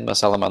andre siden med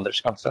Salamanders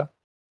kanskje.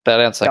 Det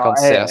det eneste jeg kan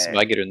se som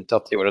grunnen til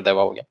at de gjorde det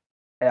valget.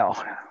 Ja,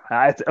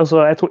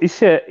 altså jeg tror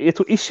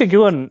ikke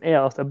grunnen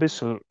at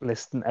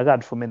Abyssal-listen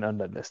redd for min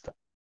Undead-liste.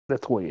 Det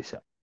tror jeg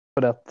ikke.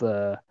 Fordi at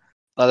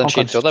Nei, den han kan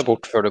skyter jo deg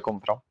bort før du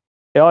kommer fram.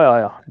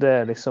 Ja. Det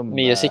er liksom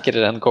Mye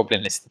sikrere enn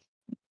Goblin-listen.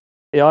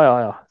 Ja.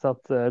 Så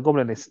at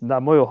Goblin-listen,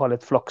 der må jo ha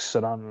litt flaks.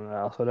 Og den,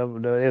 altså,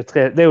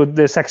 det er jo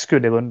 6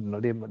 skudd i runden,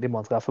 og de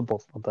må treffe på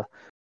en måte.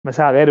 Mens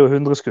her er det jo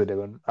 100 skudd i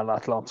runden, eller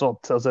et eller annet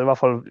sånt. Altså, det er i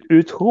hvert fall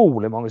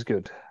utrolig mange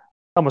skudd.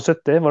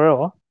 75, var det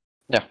da?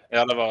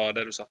 Ja, det var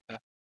det du sa.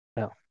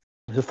 Ja.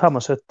 Så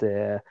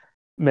 75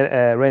 med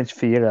range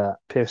 4,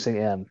 piercing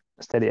 1,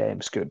 steady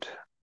aim-skudd.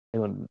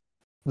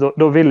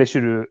 Da vil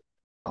ikke du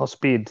ha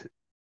speed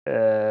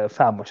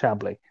 5 og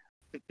shambling.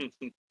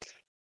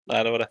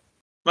 Nei, det var det.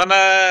 Men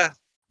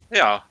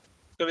ja,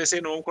 skal vi si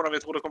noe om hvordan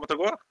vi tror det kommer til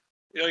å gå,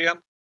 Jørgen?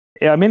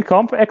 Ja, min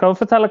kamp. Jeg kan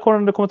fortelle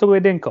hvordan det kommer til å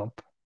gå i din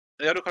kamp.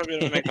 Ja, du kan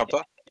begynne med min kamp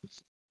da.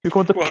 Du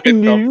kommer til å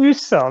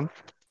knuse han.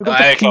 Nei,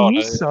 jeg er klar. 21-0,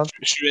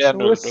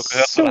 dere hørte det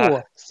her. Så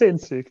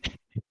sinnssykt.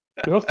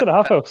 Du hørte det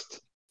her først.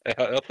 Jeg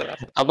har hørt det.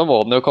 Ja, da må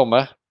den jo komme.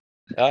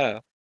 Ja.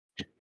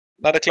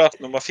 Nei, det er klart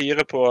nummer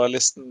 4 på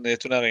listen i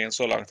turneringen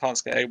så langt. Han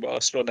skal jeg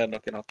bare slå ned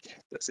noen hakk.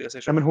 Det sier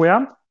seg selv. Ja, men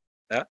Hoyan,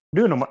 Ja.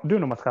 Du er nummer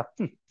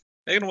 13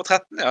 Jeg er nummer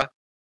 13, ja.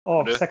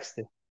 av Du.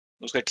 60.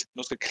 Nå skal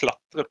jeg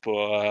klatre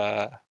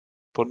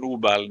på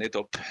Nobelen i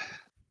topp.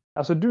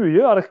 Altså, du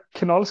gjør det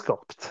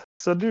knallskarpt.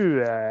 Så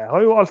du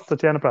har jo alt å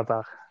tjene på dette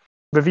her.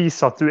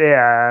 Bevis at du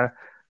er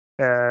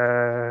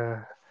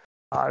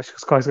jeg vet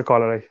ikke hva jeg skal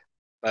kalle deg.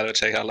 Nei, det vet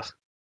ikke jeg heller.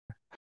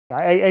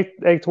 Nei,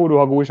 jeg tror du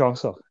har gode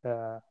sjanser.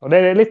 Og det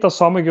er litt av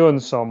samme grunn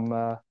som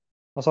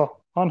altså,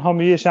 han har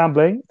mye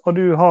shambling, og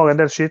du har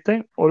en del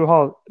skyting, og du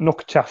har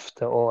nok kjeft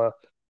til å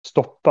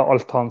stoppe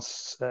alt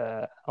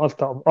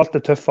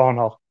det tøffe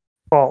han har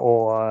fra å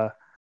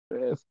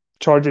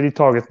charge de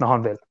targetene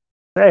han vil.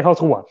 Jeg har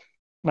troen.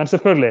 Men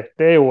selvfølgelig,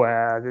 det er jo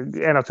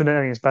en av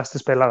turneringens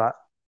beste spillere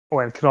og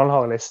en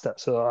knallhard liste,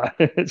 så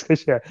jeg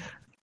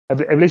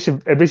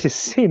blir ikke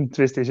sint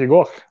hvis det ikke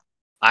går.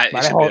 Nei,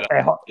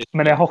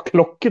 Men jeg har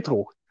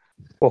klokketro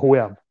på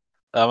Hoyan.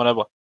 Ja, men det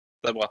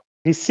er bra.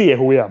 Vi ser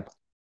Hoyan.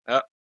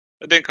 Ja.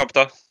 Din kamp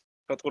da?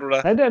 Hva tror du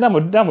det? Nei, der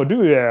må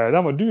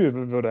du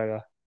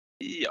vurdere.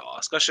 Ja,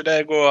 skal ikke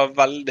det gå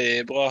veldig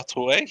bra,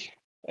 tror jeg.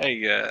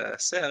 Jeg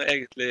ser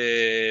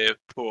egentlig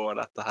på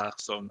dette her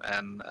som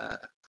en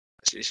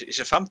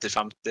ikke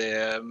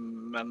 50-50,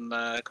 men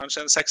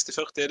kanskje en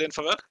 60-40 i din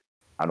favør.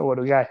 Ja, nå er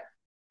du grei.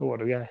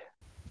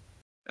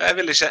 Jeg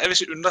vil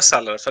ikke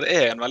underselge det, for det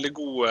er en veldig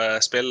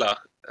god spiller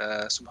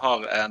som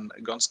har en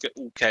ganske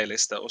ok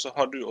liste, og så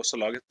har du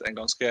også laget en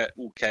ganske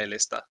ok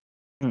liste.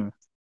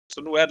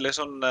 Så nå er det litt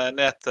sånn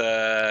ned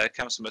til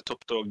hvem som er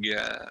top dog.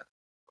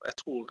 Jeg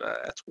tror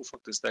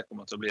faktisk det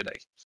kommer til å bli deg,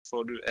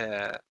 for du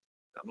er...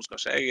 Ja, nå skal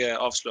ikke jeg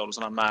avsløre noe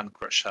sånn en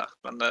man-crush her,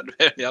 men du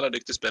er en jævla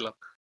dyktig spiller.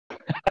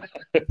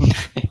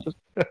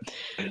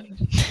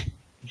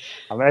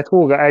 Ja, men jeg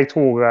tror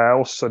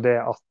også det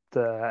at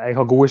jeg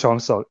har gode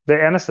sjanser.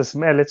 Det eneste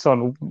som er litt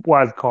sånn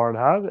wildcard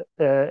her,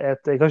 er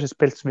at jeg har ikke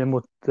spilt så mye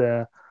mot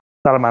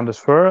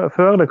Salamanders før.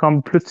 Det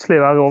kan plutselig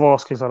være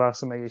overraskelser der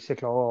som jeg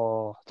ikke klarer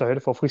å ta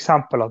høyde for. For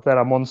eksempel at det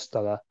der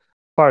monsteret,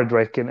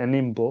 Firedraken er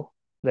Nimbo,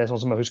 det er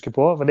sånn som jeg husker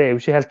på, for det er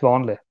jo ikke helt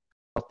vanlig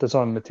at det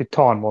sånn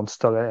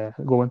titanmonster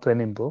går rundt og er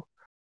Nimbo.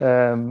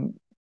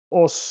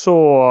 Og så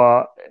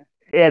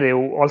er det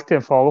jo alltid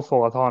en fare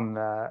for at han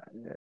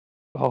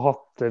har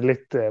hatt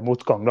litt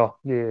motgang da,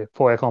 i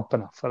forrige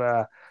kampene. For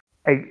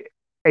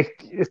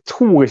jeg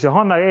tror ikke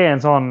han der er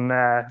en sånn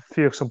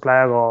fyr som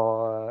pleier å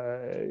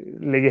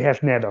ligge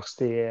helt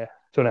nederst i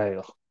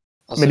turneringer.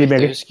 Altså,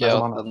 jeg husker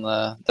at den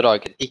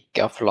dragen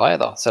ikke har fly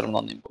da, selv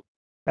om han er Nimbo.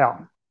 Ja,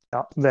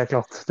 det er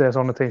klart. Det er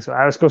sånne ting. Så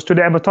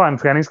jeg må ta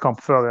en treningskamp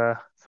før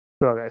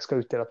jeg skal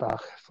ut i dette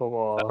her.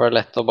 Det er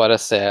lett å bare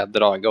se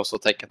drage og så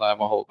tenke at jeg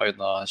må holde meg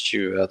unna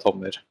 20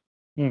 tommer.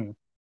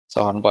 Så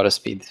har den bare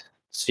speed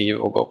 7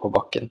 og går på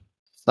bakken.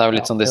 Så det er jo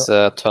litt sånn disse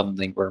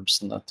tunneling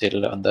wormsene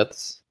til Undead.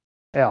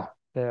 Ja,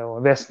 det er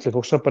jo vesentlig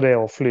forskjell på det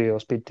å fly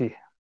og speed 10.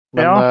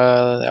 Men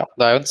det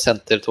er jo en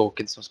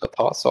center-token som skal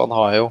ta, så han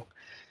har jo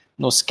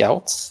noen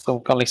scouts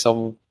som kan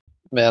liksom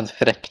med en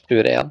frekk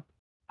tur 1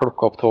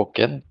 plukke opp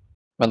token.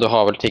 Men du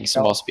har vel ting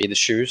som har speed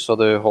 7, så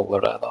du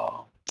holder det da.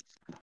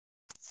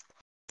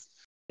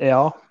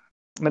 Ja,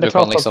 men det du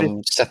kan liksom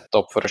sette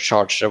opp for å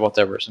charge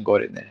whatever som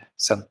går inn i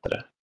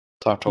senteret.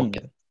 Tar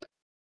token.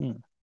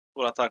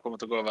 Og dette kommer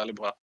til å gå veldig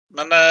bra.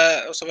 Men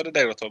så var det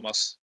deg da,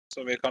 Thomas,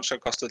 som vi kanskje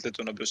har kastet litt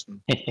under bussen.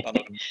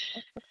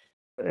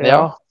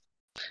 Ja.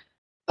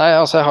 Nei,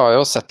 altså jeg har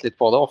jo sett litt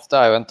på det.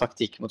 Ofte er jo en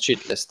taktikk mot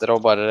skytelister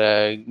å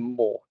bare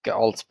måke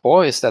alt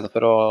på, i stedet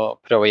for å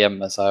prøve å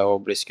gjemme seg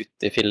og bli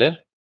skutt i filler.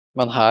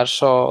 Men her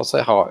så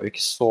jeg har jo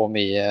ikke så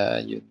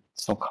mye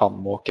som kan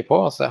måke på.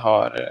 Altså jeg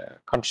har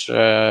kanskje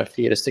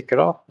 4 stykker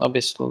da.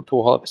 Abyssal, 2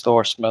 Abyssal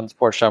Horsemen,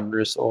 4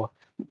 Shamblers og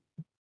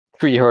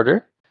 3 Herder.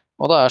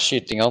 Og da er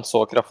skytingen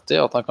så kraftig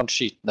at han kan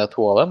skyte ned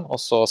 2 av dem, og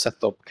så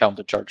sette opp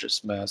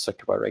countercharges med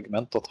Succubus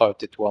Regiment, og ta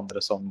ut de 2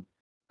 andre som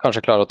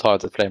kanskje klarer å ta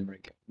ut et Flame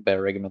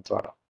Bear Regiment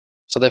hver da.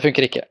 Så det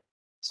funker ikke.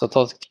 Så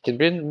taktikken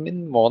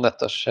min må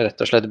rett og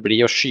slett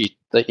bli å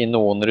skyte i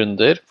noen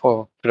runder, for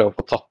å prøve å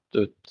få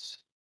tatt ut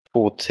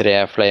 2-3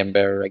 Flame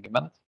Bear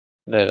Regiment,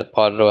 eller et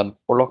par og en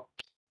Pollock,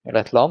 eller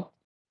et eller annet.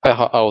 Og jeg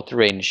har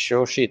outrange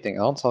og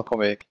skytingen hans, han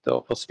kommer ikke til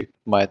å få skutt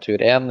på meg i tur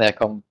 1. Jeg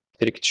kan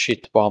trygt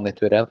skyte på han i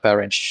tur 1, for jeg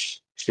har range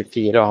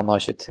 24, og han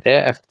har 23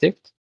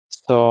 effektivt.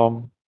 Så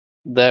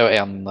det er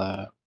jo en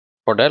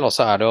fordel, og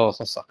så er det jo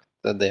som sagt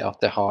det at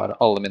jeg har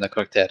alle mine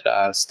karakterer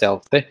er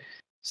stealthy,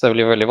 så det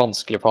blir veldig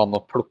vanskelig for han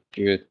å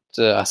plukke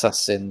ut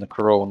Assassin,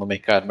 Corona og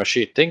Mikael med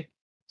skyting,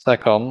 så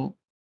jeg kan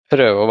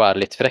prøve å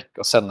være litt frekk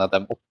og sende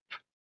dem opp,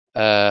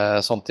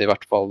 sånn at i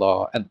hvert fall da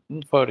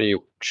enten får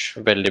gjort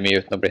veldig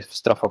mye uten å bli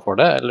straffet for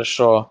det, eller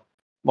så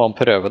må han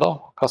prøve da,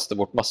 kaste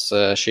bort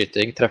masse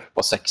skyting, treffe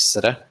på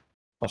seksere,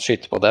 og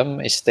skyte på dem,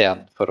 i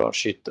stedet for å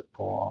skyte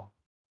på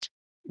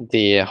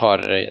de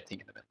hardere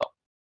tingene mine da.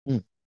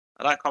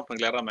 Den kampen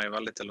gleder jeg meg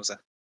veldig til å se.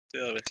 Det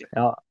gjør jeg virkelig.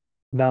 Ja,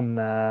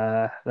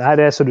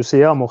 det er som du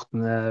sier,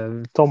 Morten.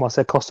 Thomas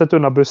er kastet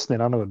under bussen i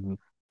denne runden.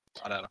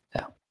 Ja, det er det.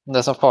 Ja.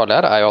 Det som farlig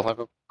er jo at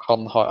han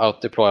kan ha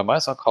outdeploy meg,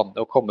 så han kan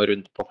jo komme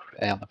rundt på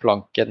ene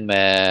flanken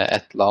med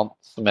et eller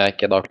annet som jeg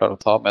ikke da klarer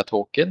å ta med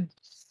token.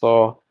 Så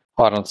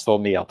har han så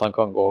mye at han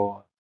kan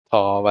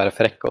være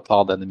frekk og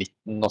ta den i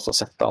midten, og så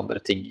sette andre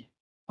ting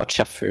og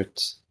kjeffe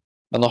ut.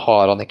 Men nå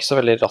har han ikke så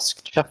veldig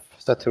raskt kjeff,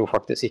 så jeg tror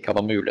faktisk ikke han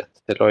har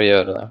mulighet til å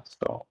gjøre det.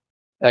 Så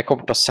jeg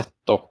kommer til å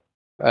sette opp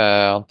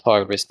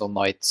antageligvis noen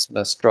Knights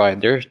med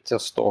Strider til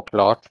å stå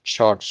klart,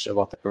 charge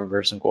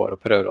whatever som går og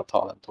prøver å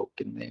ta den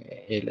token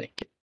i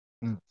leken.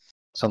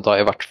 Sånn da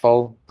i hvert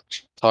fall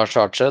tar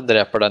charge,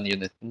 dreper den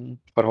uniten,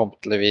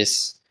 forhåpentligvis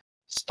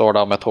står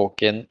da med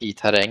token i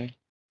terreng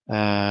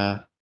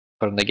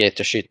for å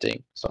negate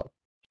skyting, så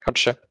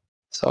kanskje.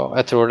 Så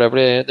jeg tror det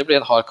blir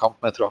en hard kamp,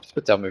 men jeg tror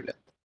absolutt det er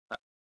mulighet.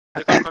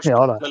 Vi kan kanskje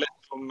snakke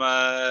litt om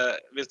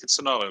hvilket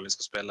scenario vi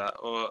skal spille,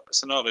 og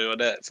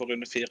scenarioet for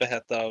runde 4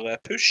 heter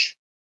Push.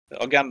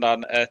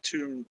 Agendaen er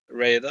Tomb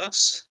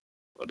Raiders,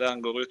 og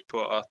den går ut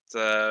på at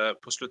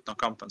på slutten av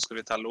kampen skal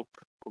vi telle opp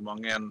hvor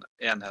mange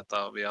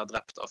enheter vi har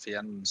drept av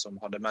fienden som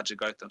hadde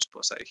magic items på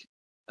seg,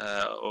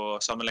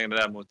 og sammenligne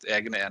det mot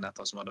egne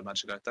enheter som hadde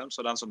magic items,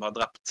 og den som har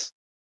drept,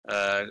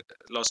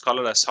 la oss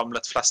kalle det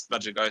samlet flest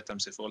magic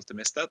items i forhold til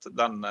mistet,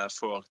 den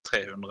får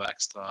 300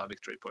 ekstra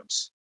victory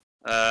points.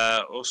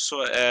 Og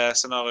så er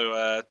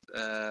scenarioet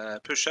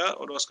pusher,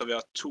 og da skal vi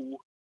ha 2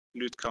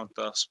 loot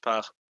counters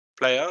per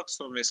player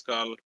som vi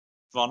skal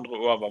vandre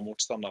over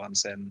motstanderen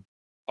sin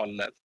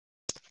halvdel.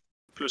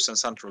 Pluss en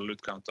central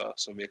loot counter,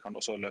 så vi kan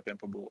også løpe inn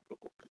på bordet og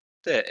plukke opp.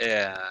 Det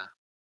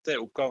er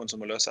oppgaven som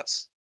må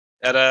løses.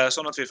 Er det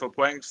sånn at vi får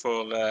poeng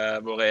for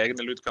våre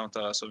egne loot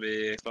countere, så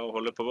vi klarer å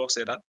holde på vår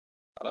side?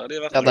 Eller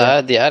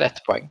ja, de er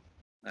 1 poeng.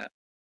 Ja.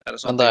 Er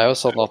det sånn men det er jo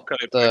sånn at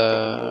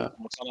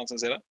motstanderen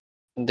sin side?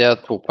 De er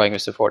 2 poeng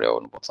hvis du får de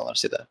over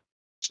motstanderens side.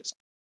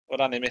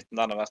 Og den i midten,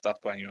 den har vært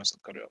 1 poeng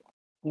uansett hva du gjør.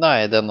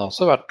 Nei, den har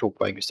også vært 2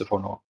 poeng hvis du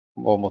får noe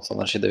over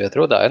motstanderens side, jeg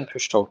tror. Det er en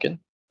push token.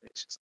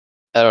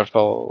 I hvert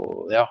fall,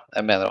 ja,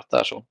 jeg mener at det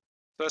er sånn.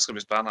 Det skal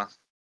bli spennende.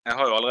 Jeg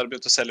har jo allerede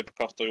begynt å se litt på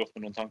kartet og gjort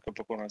med noen tanker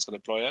på hvordan jeg skal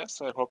deploye,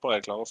 så jeg håper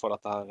jeg klarer å få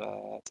dette her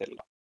til.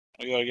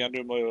 Og Jørgen,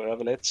 du må jo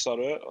øve litt, sa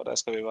du, og det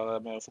skal vi være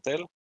med å få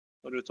til.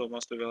 Og du,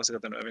 Thomas, du vil ha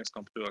sikkert en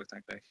øvingskamp du også,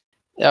 tenker jeg.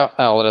 Ja, jeg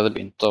har allerede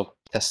begynt å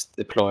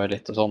test-deploye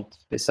litt og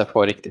sånt, hvis jeg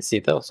får riktig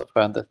side, og så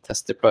får jeg en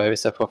test-deploye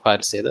hvis jeg får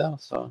feil side, og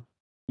så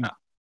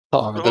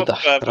tar vi det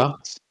derfra.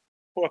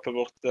 Håpet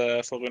vårt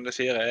for runde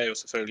 4 er jo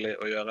selvfølgelig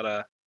å gjøre det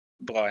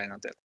bra en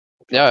gang til.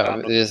 Ja,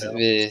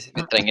 vi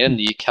trenger en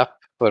ny cap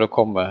for å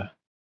komme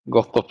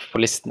godt opp på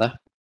listene.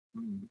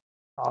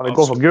 Ja, det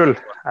går for gull.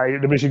 Nei,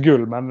 det blir ikke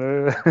gull, men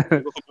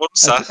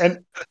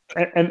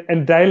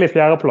en deilig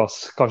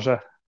fjerdeplass, kanskje.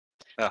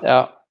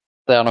 Ja,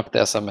 det er nok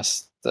det som er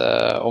mest.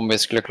 Om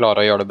vi skulle klare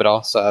å gjøre det bra,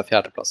 så er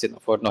fjerdeplass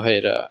innenfor. Noe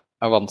høyere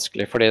er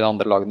vanskelig, fordi de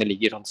andre lagene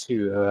ligger sånn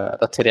 20,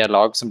 det er 3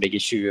 lag som ligger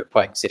 20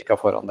 poeng cirka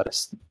foran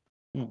resten.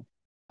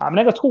 Ja, men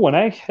jeg har troen,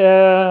 jeg.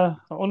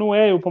 Og nå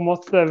er jo på en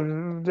måte,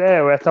 det er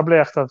jo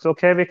etablert at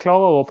ok, vi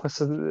klarer å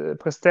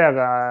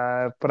prestere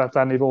på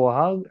dette nivået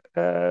her.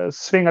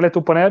 Svinger litt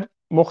opp og ned.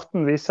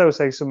 Morten viser jo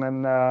seg som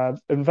en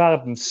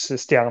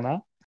verdensstjerne.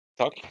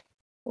 Takk.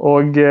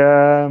 Og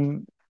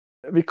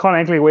vi kan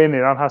egentlig gå inn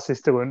i denne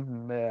siste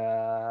runden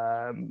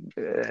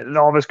med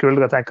lave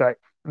skuldre, tenker jeg.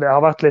 Det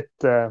har vært litt...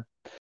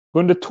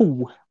 runde 2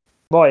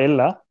 var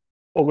ille,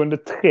 og runde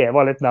 3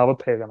 var litt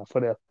nervepirrende,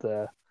 fordi at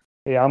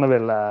jeg gjerne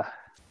ville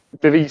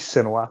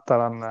bevise noe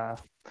etter den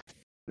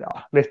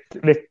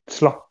litt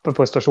slappe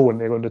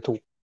prestasjonen i runde 2.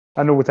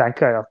 Men nå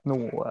tenker jeg at nå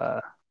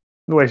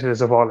er ikke det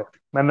så farlig.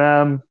 Men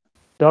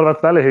det hadde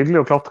vært veldig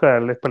hyggelig å klatre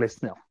litt på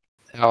listen, ja.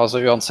 Ja,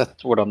 altså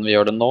uansett hvordan vi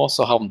gjør det nå,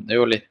 så havner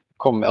jo litt,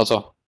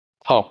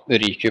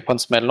 ryker vi på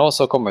en smell nå,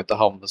 så kommer vi til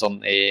å havne sånn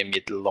i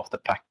middle of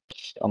the pack,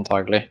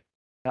 antagelig.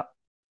 Ja.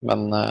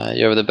 Men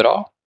gjør vi det bra,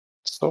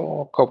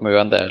 så kommer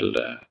jo en del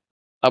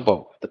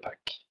above the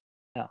pack.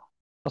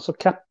 Og så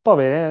capper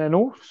vi nå,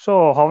 så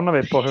havner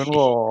vi på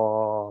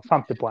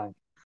 150 poeng,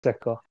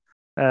 cirka.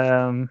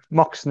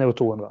 Maksen er jo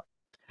 200.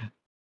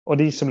 Og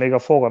de som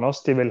ligger foran oss,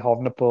 de vil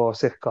havne på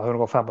cirka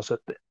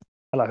 175,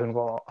 eller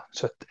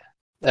 170.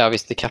 Ja,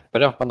 hvis de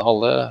capper, ja. Men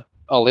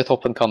alle I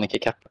toppen kan ikke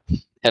cappe,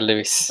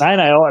 heldigvis. Nei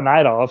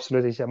da,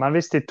 absolutt ikke. Men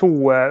hvis de to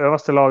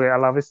øverste laget,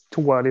 eller hvis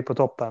to av de på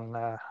toppen,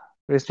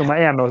 hvis nummer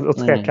 1 og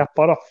 3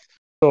 capper da,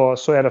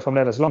 så det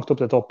fremdeles langt opp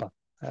til toppen.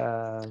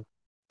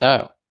 Ja.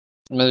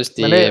 Men hvis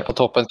de på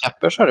toppen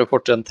capper, så det jo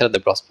fort en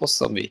tredjeplass på oss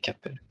som vi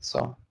capper.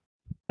 Så.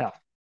 Ja.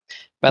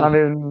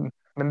 Men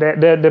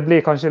det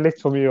blir kanskje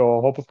litt for mye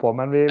å håpe på,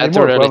 men vi må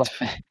prøve.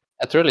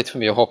 Jeg tror det litt for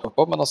mye å håpe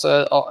på, men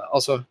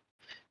altså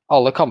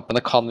alle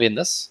kampene kan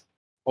vinnes,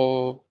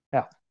 og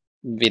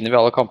vinner vi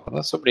alle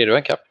kampene, så blir det jo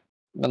en cap.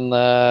 Men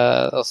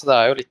altså, det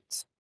jo litt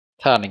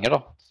terninger da,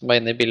 som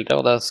inne I bildet,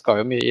 og det skal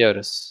jo mye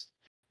gjøres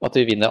at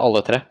vi vinner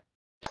alle 3.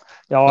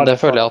 Ja, men det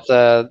føler jeg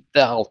at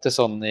det alltid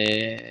sånn I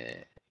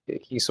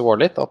Kings of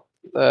War litt, at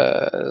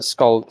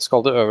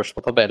skal du øverst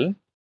på tabellen,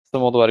 så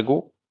må du være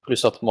god,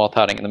 pluss at du må ha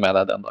terningene med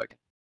deg den dagen,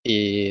 I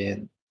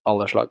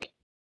alle slag.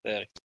 Det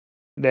riktig.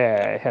 Det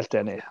jeg helt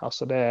enig I.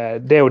 Altså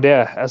det jo det,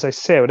 altså jeg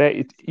ser jo det,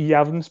 I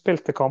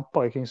jevnspilte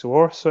kamper I Kings of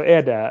War, så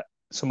det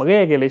som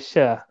regel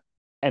ikke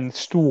en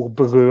stor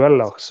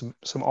brøler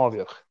som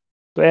avgjør.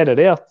 Da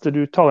det at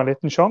du tar en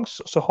liten sjans,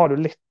 og så har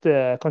du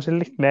kanskje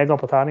litt medgang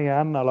på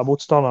terningen, eller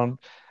motstanderen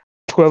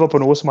prøver på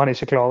noe som han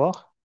ikke klarer,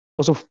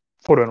 og så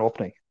får du en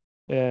åpning.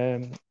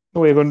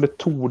 Nå I runde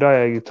 2, da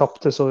jeg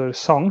tappte så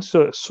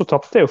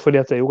tappte jeg jo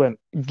fordi at jeg gjorde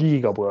en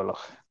gigabrøler.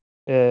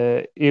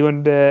 I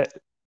runde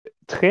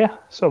 3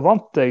 så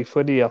vant jeg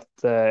fordi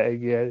at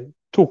jeg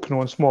tok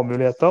noen små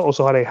muligheter, og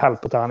så hadde jeg held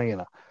på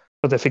terningene,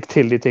 så at jeg fikk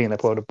til de tingene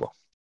jeg prøvde på.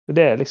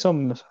 Det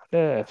liksom,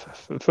 jeg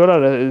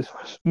føler det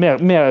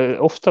mer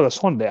oftere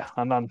sånn det,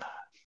 enn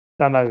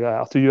den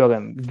der at du gjør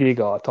en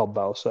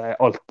gigatabbe, og så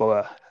alt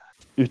bare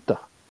ute.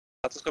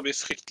 Dette skal bli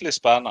fryktelig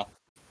spennende.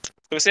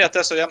 Skal vi si at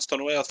det som gjenstår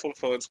nå at folk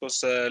får ønske oss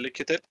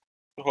lykke til?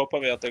 Så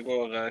håper vi at det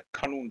går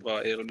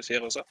kanonbra I runde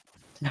 4 også.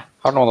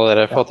 Har noen av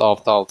dere fått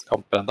avtalt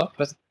kampen enda?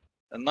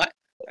 Nei,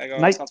 jeg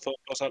har sendt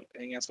for oss selv.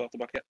 Ingen svar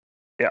tilbake.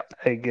 Ja,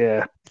 jeg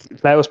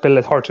pleier å spille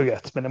litt hard to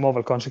get, men jeg må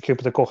vel kanskje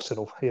krype til korset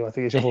nå, I at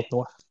jeg ikke har fått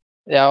noe.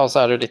 Ja, og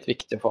så det jo litt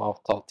viktig å få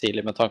avtalt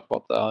tidlig, med tanke på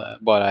at det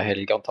bare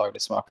helg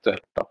antagelig som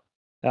aktuelt da.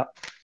 Ja,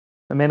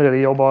 med mindre de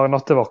jobber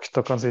nattevakt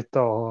og kan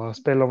sitte og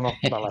spille om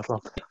natten eller et eller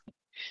annet.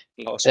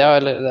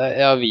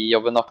 Ja, vi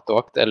jobber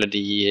nattevakt, eller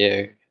de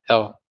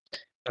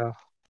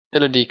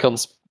eller de kan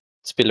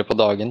spille på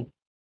dagen.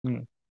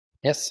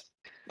 Yes.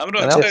 Nei, men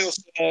da ønsker jeg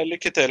oss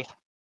lykke til.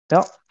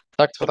 Ja.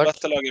 Takk.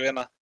 Dette laget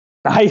vinner.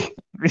 Nei,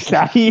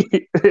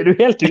 du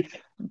helt ut.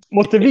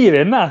 Måtte vi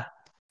vinne?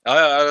 Ja,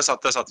 det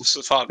satt.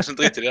 Faen,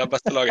 drit I det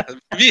beste laget.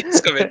 Vi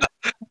skal vinne!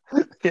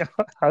 Ja,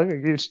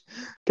 herregud.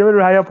 Hva vil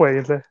du heie på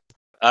egentlig?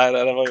 Nei,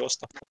 det var jo oss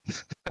da.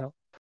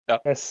 Ja.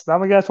 Yes. Nei,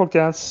 men greit,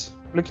 folkens.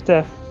 Lykke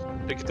til.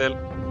 Lykke til.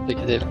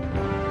 Lykke til.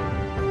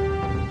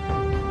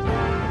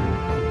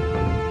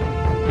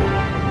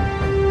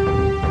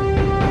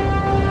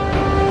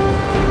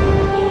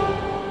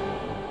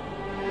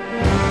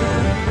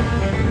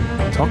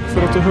 Takk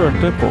for at du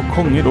hørte på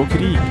Konger og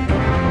krig.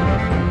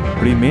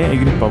 Bli med I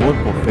gruppa vår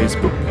på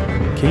Facebook,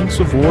 Kings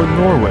of War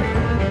Norway.